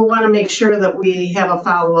 And then we'll want to make sure that we have a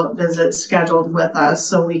follow-up visit scheduled with us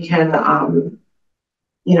so we can,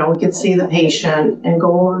 we can see the patient and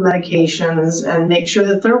go over medications and make sure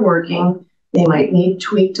that they're working. They might need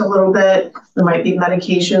tweaked a little bit. There might be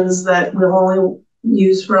medications that we'll only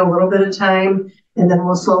use for a little bit of time, and then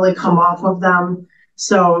we'll slowly come off of them.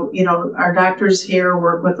 So, our doctors here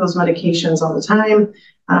work with those medications all the time.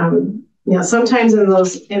 Sometimes in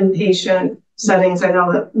those inpatient settings, I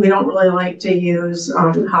know that we don't really like to use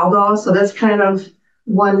Haldol. So that's kind of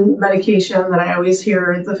one medication that I always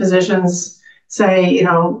hear the physicians say,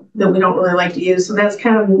 that we don't really like to use. So that's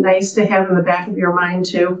kind of nice to have in the back of your mind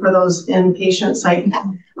too for those inpatient psych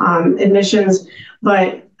admissions.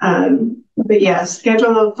 But yeah,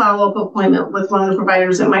 schedule a follow-up appointment with one of the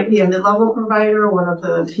providers. It might be a mid-level provider, one of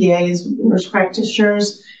the PAs, nurse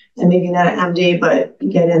practitioners, and maybe not an MD, but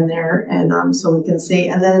get in there and so we can see.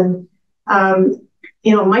 And then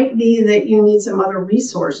it might be that you need some other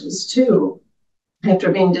resources too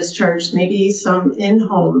after being discharged, maybe some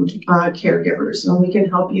in-home caregivers, and we can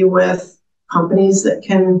help you with companies that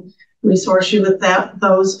can resource you with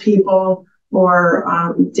those people,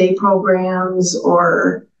 or day programs,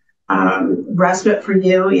 or respite for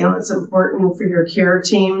you. It's important for your care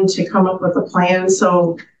team to come up with a plan.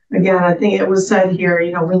 So again, I think it was said here,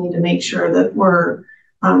 we need to make sure that we're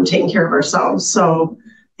taking care of ourselves. So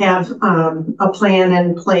have a plan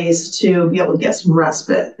in place to be able to get some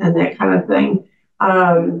respite and that kind of thing.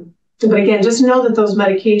 But again, just know that those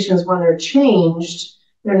medications, when they're changed,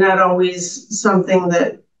 they're not always something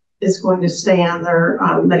that is going to stay on their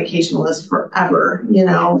medication list forever.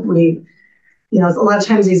 A lot of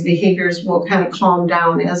times these behaviors will kind of calm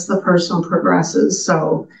down as the person progresses.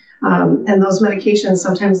 So, and those medications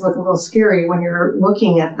sometimes look a little scary when you're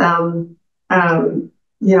looking at them, on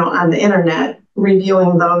the internet,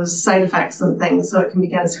 reviewing those side effects and things. So it can be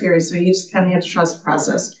kind of scary. So you just kind of have to trust the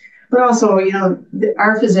process. But also,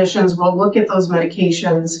 our physicians will look at those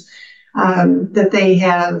medications that they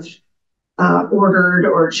have ordered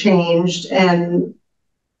or changed, and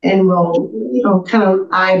we'll, kind of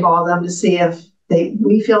eyeball them to see if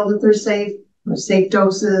we feel that they're safe, or safe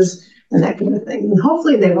doses, and that kind of thing. And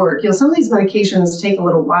hopefully they work. Some of these medications take a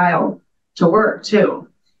little while to work too.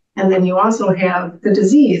 And then you also have the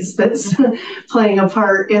disease that's playing a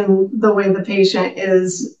part in the way the patient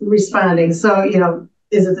is responding. So,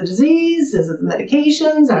 is it the disease? Is it the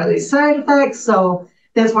medications? Are they side effects? So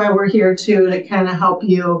that's why we're here too, to kind of help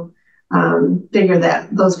you figure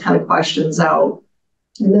those kind of questions out.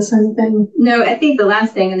 Did I miss anything? No, I think the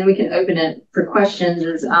last thing, and then we can open it for questions,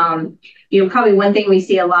 is probably one thing we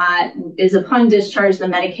see a lot is upon discharge, the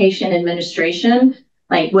medication administration,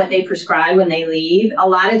 like what they prescribe when they leave. A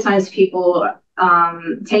lot of times people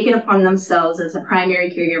take it upon themselves as a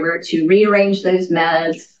primary caregiver to rearrange those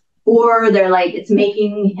meds, or they're like, it's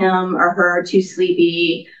making him or her too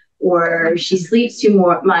sleepy, or she sleeps too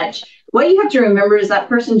much. What you have to remember is that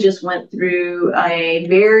person just went through a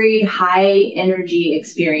very high energy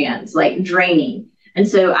experience, like draining. And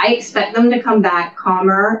so I expect them to come back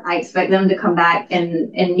calmer. I expect them to come back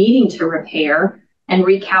and needing to repair and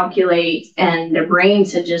recalculate, and their brain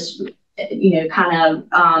to just, kind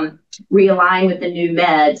of realign with the new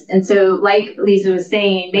meds. And so like Lisa was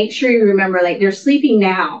saying, make sure you remember, like, they're sleeping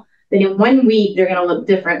now. but in 1 week, they're going to look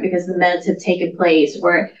different because the meds have taken place,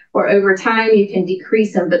 or over time you can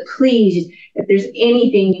decrease them. But please, if there's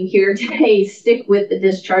anything you hear today, stick with the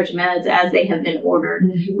discharge meds as they have been ordered.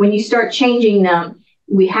 When you start changing them,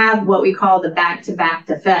 we have what we call the back-to-back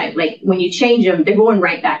effect. Like when you change them, they're going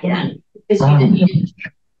right back in because you didn't need it.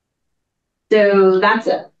 So that's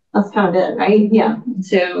it. That's kind of it, right? Yeah.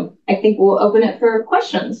 So I think we'll open it for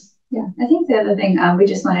questions. Yeah, I think the other thing we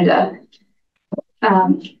just wanted to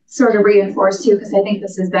sort of reinforce too, because I think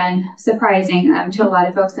this has been surprising to a lot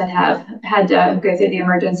of folks that have had to go through the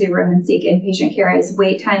emergency room and seek inpatient care, is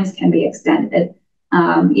wait times can be extended.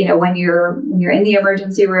 You know, when you're in the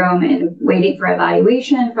emergency room and waiting for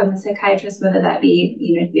evaluation from the psychiatrist, whether that be,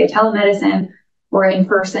 you know, via telemedicine or in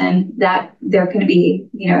person, that there can be,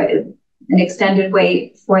 you know, an extended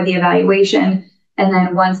wait for the evaluation. And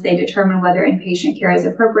then once they determine whether inpatient care is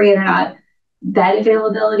appropriate or not, bed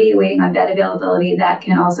availability, waiting on bed availability, that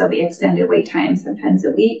can also be extended wait time, sometimes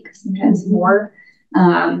a week, sometimes more.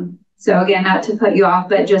 So again, not to put you off,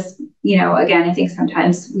 but just, you know, again, I think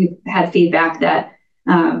sometimes we've had feedback that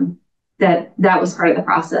that was part of the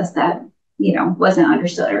process that, you know, wasn't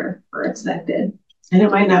understood or expected. And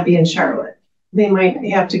it might not be in Charlotte. They might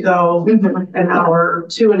have to go an hour,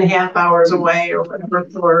 2.5 hours away or whatever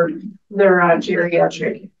for their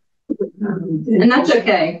geriatric. And that's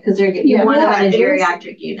okay, because you want to have a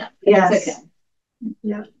geriatric unit. Yes. It's okay.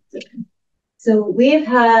 Yeah. So we have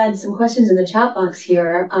had some questions in the chat box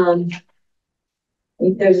here.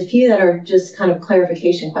 There's a few that are just kind of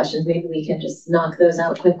clarification questions. Maybe we can just knock those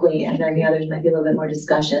out quickly, and then the others might be a little bit more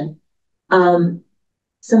discussion.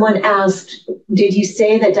 Someone asked, did you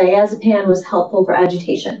say that diazepam was helpful for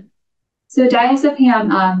agitation? So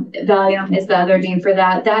diazepam, Valium is the other name for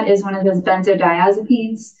that. That is one of those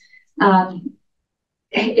benzodiazepines.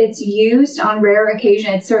 It's used on rare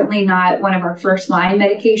occasion. It's certainly not one of our first line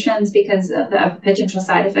medications because of the potential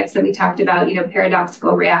side effects that we talked about, you know,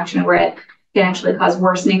 paradoxical reaction where it can actually cause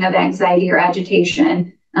worsening of anxiety or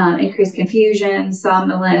agitation, increased confusion,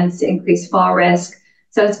 somnolence, increased fall risk.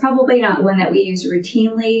 So it's probably not one that we use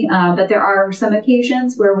routinely, but there are some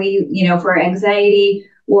occasions where we, you know, for anxiety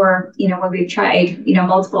or, you know, when we've tried, you know,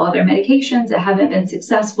 multiple other medications that haven't been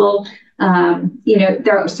successful, you know,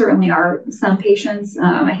 there certainly are some patients,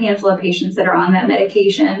 a handful of patients that are on that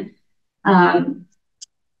medication.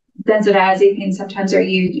 Benzodiazepines sometimes are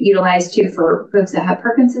utilized too for folks that have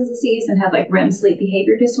Parkinson's disease and have like REM sleep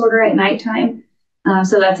behavior disorder at nighttime.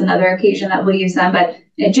 So that's another occasion that we'll use them. But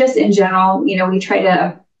just in general, you know, we try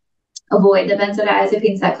to avoid the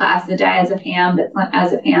benzodiazepines, that class, the diazepam, the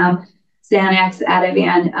clonazepam, Xanax,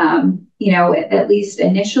 Ativan, you know, at least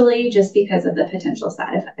initially, just because of the potential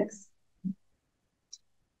side effects.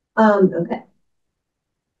 Okay.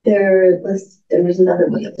 There was another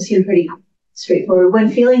one that seemed pretty straightforward. When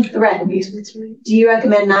feeling threatened, do you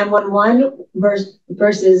recommend 911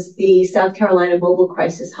 versus the South Carolina Mobile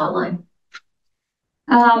Crisis Hotline?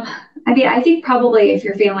 I mean, I think probably if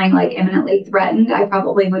you're feeling like imminently threatened, I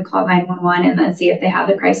probably would call 911 and then see if they have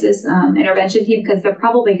the crisis intervention team, because they're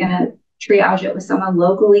probably going to triage it with someone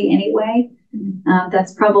locally anyway.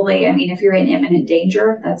 That's probably, I mean, if you're in imminent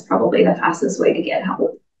danger, that's probably the fastest way to get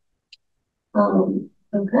help.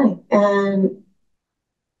 Okay. And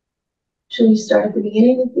should we start at the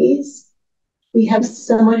beginning with these? We have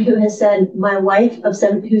someone who has said, my wife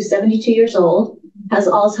who's 72 years old has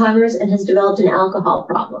Alzheimer's and has developed an alcohol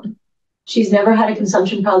problem. She's never had a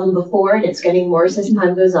consumption problem before, and it's getting worse as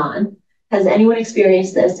time goes on. Has anyone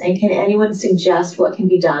experienced this, and can anyone suggest what can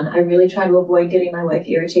be done? I really try to avoid getting my wife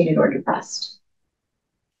irritated or depressed.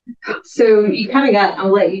 So you kind of got,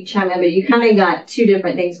 I'll let you chime in, but you kind of got two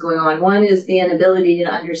different things going on. One is the inability to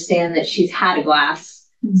understand that she's had a glass.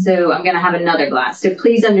 So I'm going to have another glass. So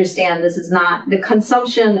please understand, this is not, the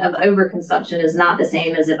consumption of overconsumption is not the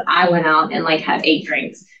same as if I went out and like had 8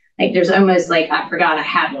 drinks. Like there's almost like, I forgot I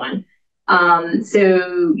had one.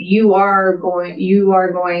 So you are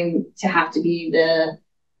going to have to be the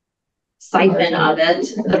siphon of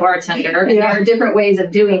it, the bartender. And there are different ways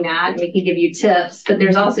of doing that. We can give you tips, but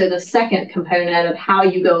there's also the second component of how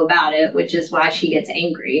you go about it, which is why she gets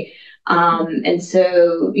angry. And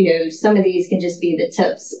so, you know, some of these can just be the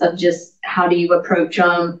tips of just how do you approach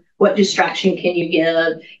them? What distraction can you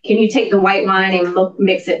give? Can you take the white wine and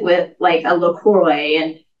mix it with like a LaCroix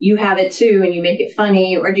and you have it too and you make it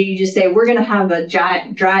funny? Or do you just say, we're going to have a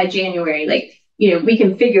dry January? Like, you know, we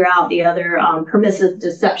can figure out the other permissive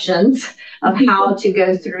deceptions of how to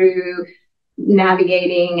go through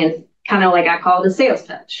navigating and kind of like I call it a sales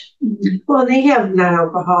pitch. Well, they have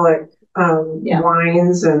non-alcoholic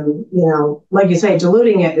wines, and you know, like you say,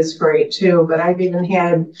 diluting it is great too. But I've even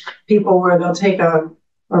had people where they'll take a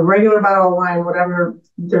a regular bottle of wine, whatever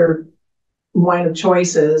their wine of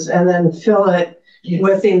choice is, and then fill it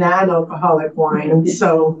with the non-alcoholic wine.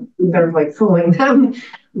 So they're like fooling them.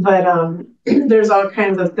 But there's all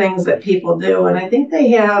kinds of things that people do. And I think they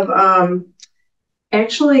have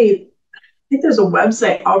actually, I think there's a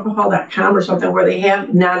website, alcohol.com or something, where they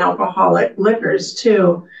have non-alcoholic liquors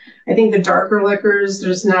too. I think the darker liquors,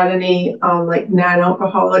 there's not any like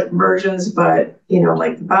non-alcoholic versions, but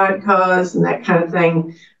like the vodkas and that kind of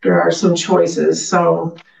thing, there are some choices.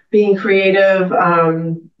 So being creative,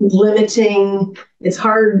 limiting, it's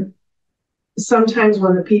hard sometimes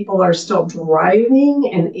when the people are still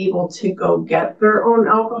driving and able to go get their own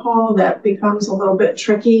alcohol, that becomes a little bit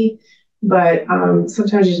tricky, but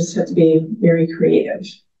sometimes you just have to be very creative.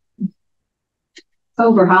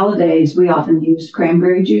 Over holidays, we often use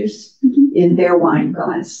cranberry juice in their wine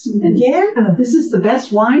glass. And this is the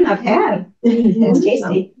best wine I've had. It's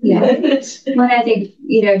tasty. Yeah. Well, I think,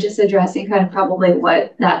 just addressing kind of probably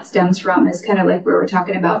what that stems from is kind of like we were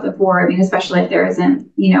talking about before. I mean, especially if there isn't,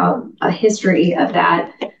 a history of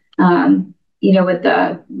that, when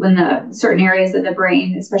the certain areas of the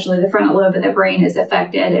brain, especially the frontal lobe of the brain is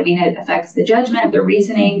affected. I mean, it affects the judgment, the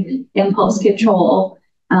reasoning, impulse control.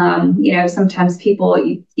 Sometimes people,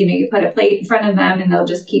 you put a plate in front of them and they'll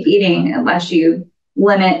just keep eating unless you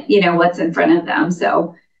limit, what's in front of them.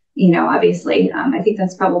 So, obviously, I think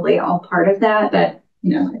that's probably all part of that, but,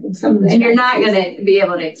 I think some of the. And you're not going to be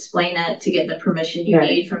able to explain it to get the permission you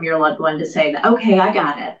need from your loved one to say that, okay, I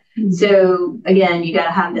got it. Mm-hmm. So again, you got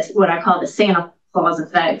to have this, what I call the Santa Claus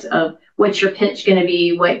effect of what's your pitch going to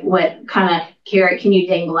be? What kind of carrot can you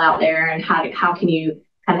dangle out there, and how can you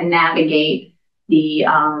kind of navigate the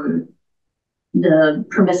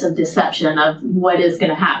permissive deception of what is going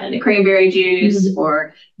to happen to cranberry juice,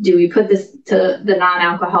 or do we put this to the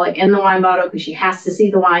non-alcoholic in the wine bottle because she has to see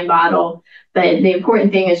the wine bottle. But the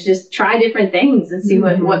important thing is just try different things and see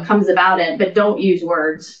what comes about it, but don't use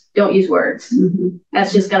words.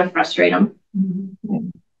 That's just going to frustrate them.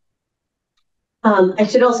 I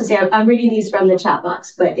should also say I'm reading these from the chat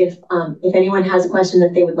box, but if anyone has a question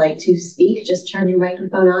that they would like to speak, just turn your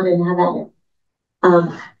microphone on and have at it.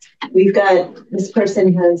 We've got this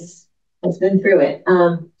person has been through it.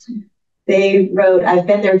 They wrote, I've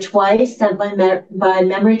been there twice, sent by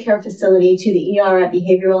memory care facility to the ER at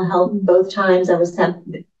behavioral health. Both times he was sent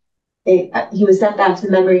back to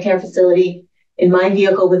the memory care facility in my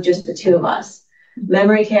vehicle with just the two of us.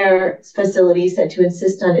 Memory care facility said to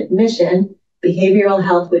insist on admission. Behavioral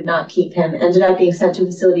health would not keep him. Ended up being sent to a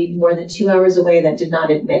facility more than 2 hours away that did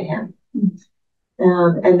not admit him.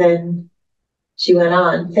 And then she went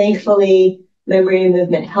on. Thankfully, memory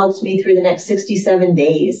movement helped me through the next 67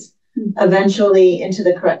 days, eventually into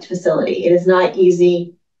the correct facility. It is not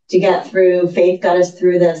easy to get through. Faith got us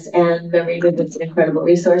through this, and memory movement's an incredible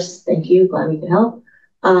resource. Thank you. Glad we could help.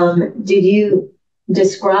 Did you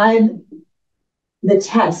describe the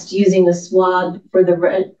test using the swab for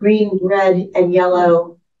the green, red, and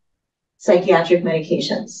yellow psychiatric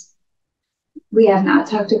medications? We have not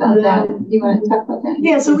talked about that. You want to talk about that?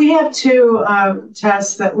 Yeah, so we have two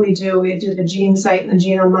tests that we do. We do the GeneSight and the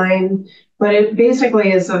Genomind, but it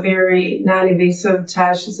basically is a very non-invasive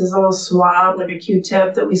test. It's this little swab, like a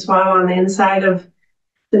Q-tip that we swab on the inside of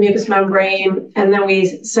the mucous membrane, and then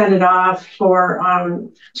we send it off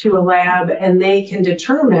to a lab, and they can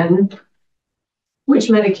determine which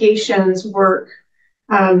medications work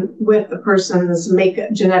with the person's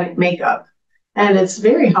genetic makeup. And it's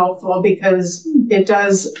very helpful because it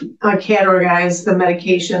does categorize the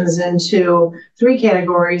medications into 3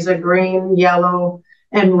 categories: a green, yellow,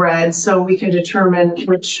 and red. So we can determine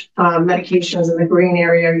which medications in the green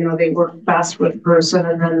area, they work best with the person,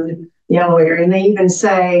 and then the yellow area. And they even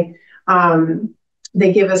say,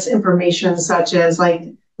 they give us information such as like,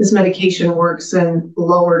 this medication works in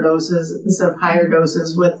lower doses instead of higher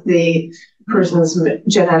doses with the person's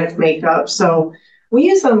genetic makeup. So we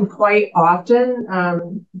use them quite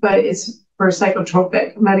often, but it's for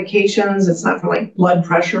psychotropic medications. It's not for like blood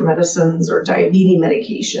pressure medicines or diabetes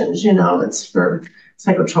medications, it's for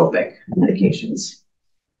psychotropic medications.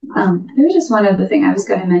 There was just one other thing I was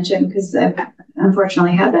going to mention, because I've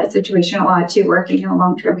unfortunately had that situation a lot too, working in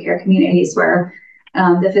long-term care communities where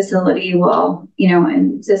the facility will,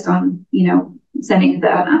 insist on, sending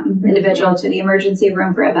the individual to the emergency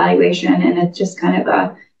room for evaluation, and it's just kind of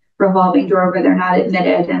a revolving door where they're not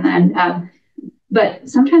admitted. And then, but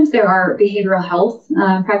sometimes there are behavioral health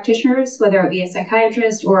practitioners, whether it be a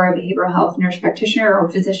psychiatrist or a behavioral health nurse practitioner or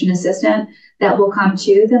physician assistant, that will come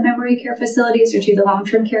to the memory care facilities or to the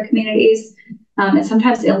long-term care communities, and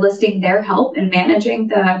sometimes enlisting their help in managing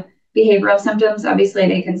the behavioral symptoms. Obviously,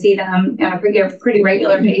 they can see them on a pretty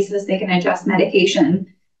regular basis. They can adjust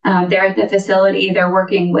medication. They're at the facility. They're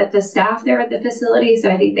working with the staff there at the facility. So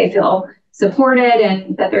I think they feel supported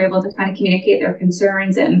and that they're able to kind of communicate their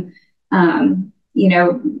concerns and,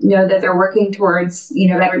 know that they're working towards,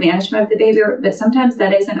 better management of the behavior. But sometimes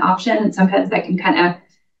that is an option, and sometimes that can kind of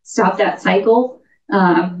stop that cycle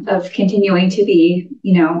of continuing to be,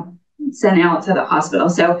 sent out to the hospital.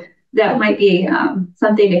 So that might be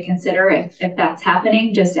something to consider if that's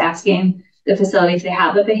happening, just asking the facility if they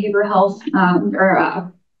have a behavioral health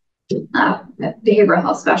or behavioral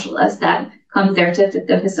health specialist that comes there to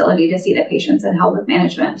the facility to see the patients and help with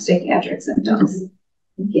management of psychiatric symptoms.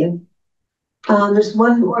 Thank you. There's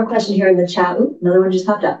one more question here in the chat. Ooh, another one just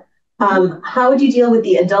popped up. How would you deal with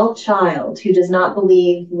the adult child who does not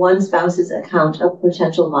believe one spouse's account of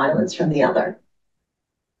potential violence from the other?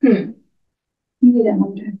 Maybe that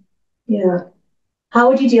one time. Yeah. How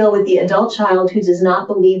would you deal with the adult child who does not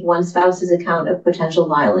believe one spouse's account of potential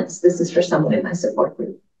violence? This is for someone in my support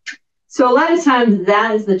group. So a lot of times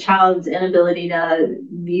that is the child's inability to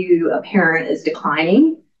view a parent as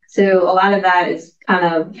declining. So a lot of that is kind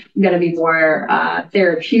of going to be more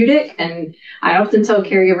therapeutic. And I often tell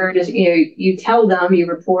caregivers, you tell them, you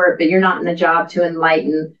report, but you're not in the job to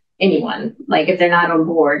enlighten anyone, like if they're not on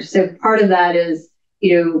board. So part of that is,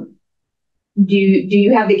 do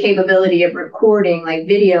you have the capability of recording, like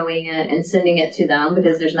videoing it and sending it to them,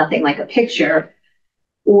 because there's nothing like a picture?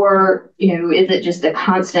 Or, is it just a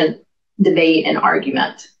constant debate and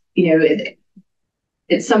argument?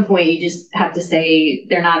 At some point you just have to say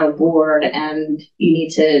they're not on board and you need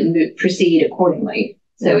to proceed accordingly.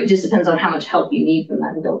 So it just depends on how much help you need from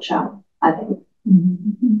that adult child, I think.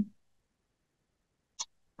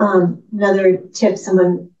 Another tip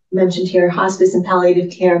someone mentioned here, hospice and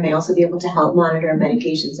palliative care may also be able to help monitor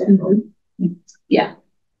medications at home. Yeah.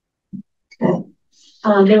 Okay.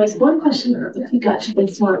 There was one question, if you got to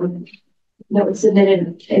this one, that was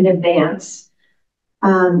submitted in advance.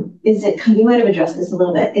 You might have addressed this a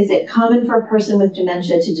little bit. Is it common for a person with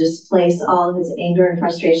dementia to just place all of his anger and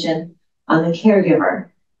frustration on the caregiver?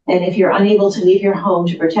 And if you're unable to leave your home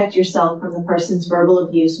to protect yourself from the person's verbal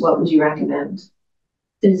abuse, what would you recommend?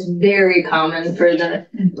 It's very common for the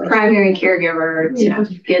primary caregiver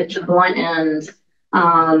to get the blunt end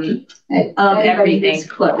of everything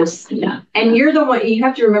close. Yeah. And you're the one, you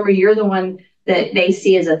have to remember, you're the one that they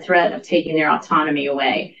see as a threat of taking their autonomy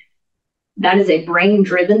away. That is a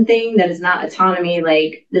brain-driven thing. That is not autonomy,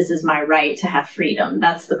 like, this is my right to have freedom.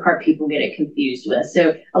 That's the part people get it confused with.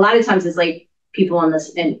 So a lot of times it's like people on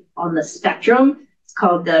the spectrum. It's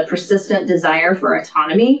called the persistent desire for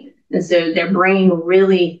autonomy. And so their brain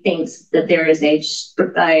really thinks that there is a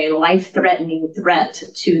life-threatening threat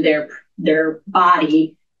to their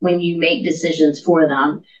body when you make decisions for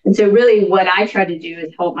them. And so really what I try to do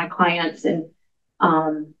is help my clients and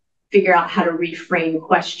figure out how to reframe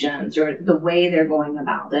questions, or the way they're going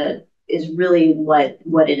about it is really what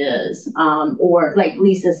it is. Or like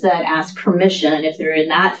Lisa said, ask permission if they're in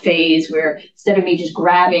that phase where instead of me just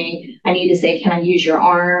grabbing, I need to say, can I use your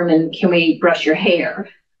arm and can we brush your hair?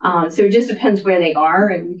 So it just depends where they are,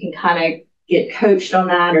 and you can kind of get coached on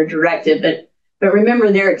that or directed, but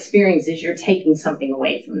remember their experience is you're taking something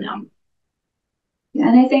away from them. Yeah,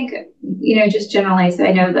 and I think, just generally, so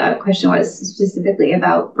I know the question was specifically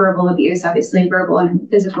about verbal abuse. Obviously, verbal and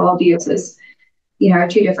physical abuse is, are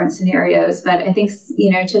two different scenarios. But I think,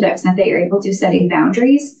 to the extent that you're able to setting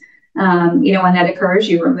boundaries, when that occurs,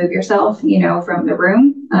 you remove yourself, from the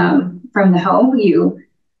room, from the home.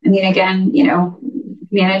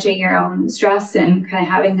 Managing your own stress and kind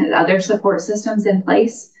of having other support systems in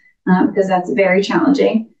place, because that's very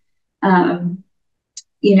challenging.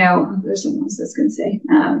 There's something else I was going to say.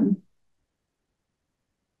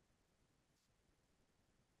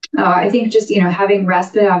 I think just, having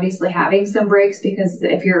respite, obviously having some breaks, because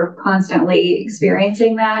if you're constantly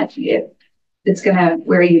experiencing that, it's going to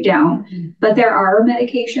wear you down. But there are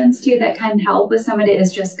medications too that can help with some of it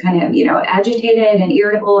is just kind of, agitated and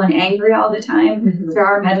irritable and angry all the time. There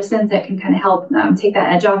are medicines that can kind of help take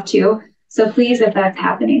that edge off too. So please, if that's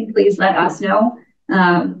happening, please let us know.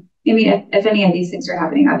 If any of these things are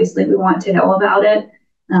happening, obviously we want to know about it.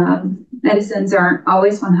 Medicines aren't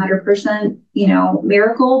always 100%,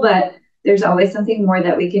 miracle, but there's always something more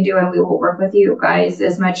that we can do, and we will work with you guys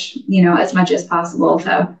as much as possible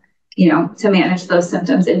to manage those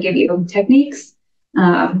symptoms and give you techniques,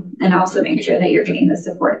 and also make sure that you're getting the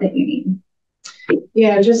support that you need.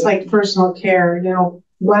 Yeah, just like personal care, a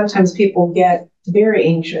lot of times people get very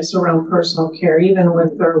anxious around personal care, even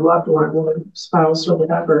with their loved one or spouse or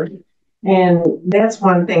whatever. And that's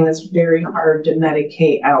one thing that's very hard to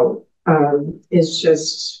medicate out. Is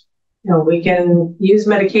just, we can use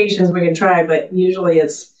medications, we can try, but usually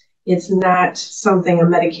it's not something a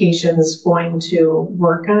medication is going to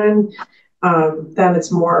work on. Then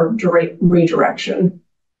it's more redirection.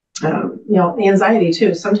 Anxiety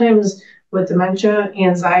too. Sometimes with dementia,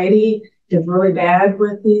 anxiety is really bad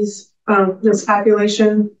with this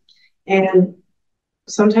population, and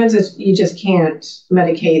sometimes you just can't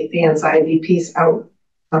medicate the anxiety piece out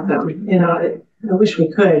of them. I wish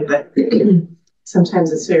we could, but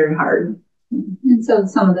sometimes it's very hard. And so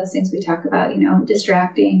some of those things we talk about,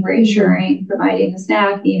 distracting, reassuring, providing a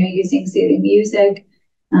snack, using soothing music.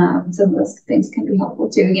 Some of those things can be helpful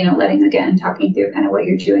too, talking through kind of what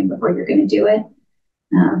you're doing before you're going to do it.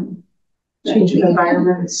 Changing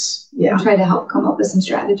environments. Yeah. Try to help come up with some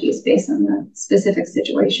strategies based on the specific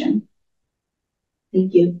situation.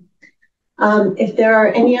 Thank you. If there are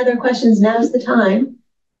any other questions, now's the time.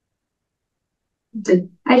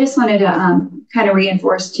 I just wanted to kind of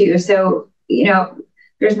reinforce too. So,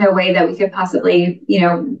 there's no way that we could possibly,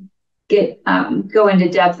 go into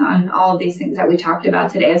depth on all of these things that we talked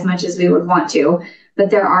about today as much as we would want to. But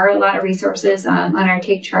there are a lot of resources on our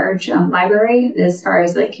Take Charge library as far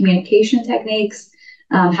as like communication techniques,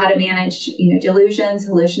 how to manage, delusions,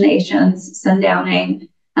 hallucinations, sundowning,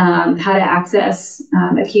 how to access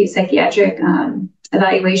acute psychiatric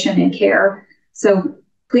evaluation and care. So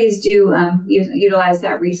please do utilize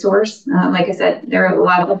that resource. Like I said, there's a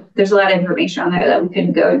lot of information on there that we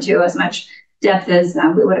couldn't go into as much depth as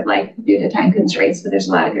we would have liked due to time constraints, but there's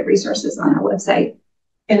a lot of good resources on our website.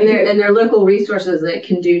 And there are local resources that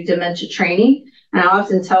can do dementia training. And I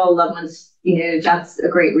often tell loved ones, that's a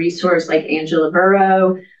great resource like Angela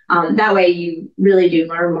Burrow. That way you really do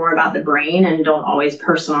learn more about the brain and don't always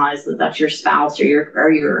personalize that that's your spouse or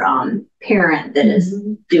your parent that is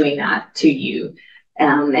doing that to you.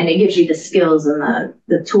 And it gives you the skills and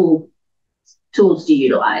the tools to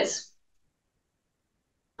utilize.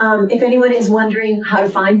 If anyone is wondering how to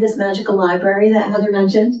find this magical library that Heather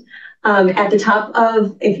mentioned, at the top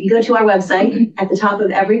of, if you go to our website, at the top of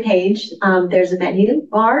every page, there's a menu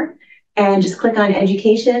bar, and just click on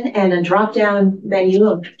education, and a drop-down menu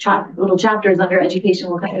of little chapters under education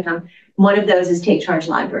will come down. One of those is Take Charge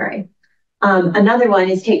Library. Another one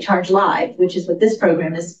is Take Charge Live, which is what this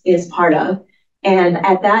program is part of. And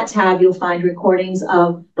at that tab, you'll find recordings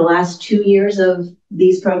of the last 2 years of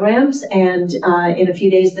these programs, and in a few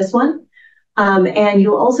days, this one. And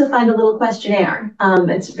you'll also find a little questionnaire.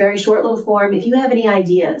 It's a very short little form. If you have any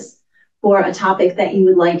ideas for a topic that you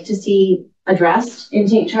would like to see addressed in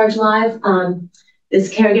Take Charge Live,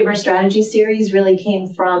 this caregiver strategy series really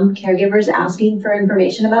came from caregivers asking for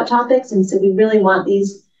information about topics. And so we really want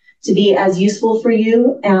these to be as useful for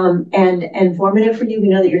you and informative for you. We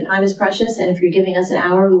know that your time is precious, and if you're giving us an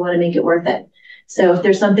hour, we want to make it worth it. So if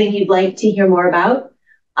there's something you'd like to hear more about,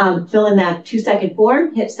 fill in that 2-second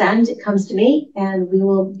form, hit send, it comes to me, and we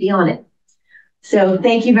will be on it. So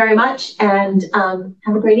thank you very much, and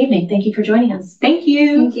have a great evening. Thank you for joining us. Thank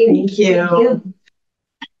you. Thank you. Thank you. Thank you.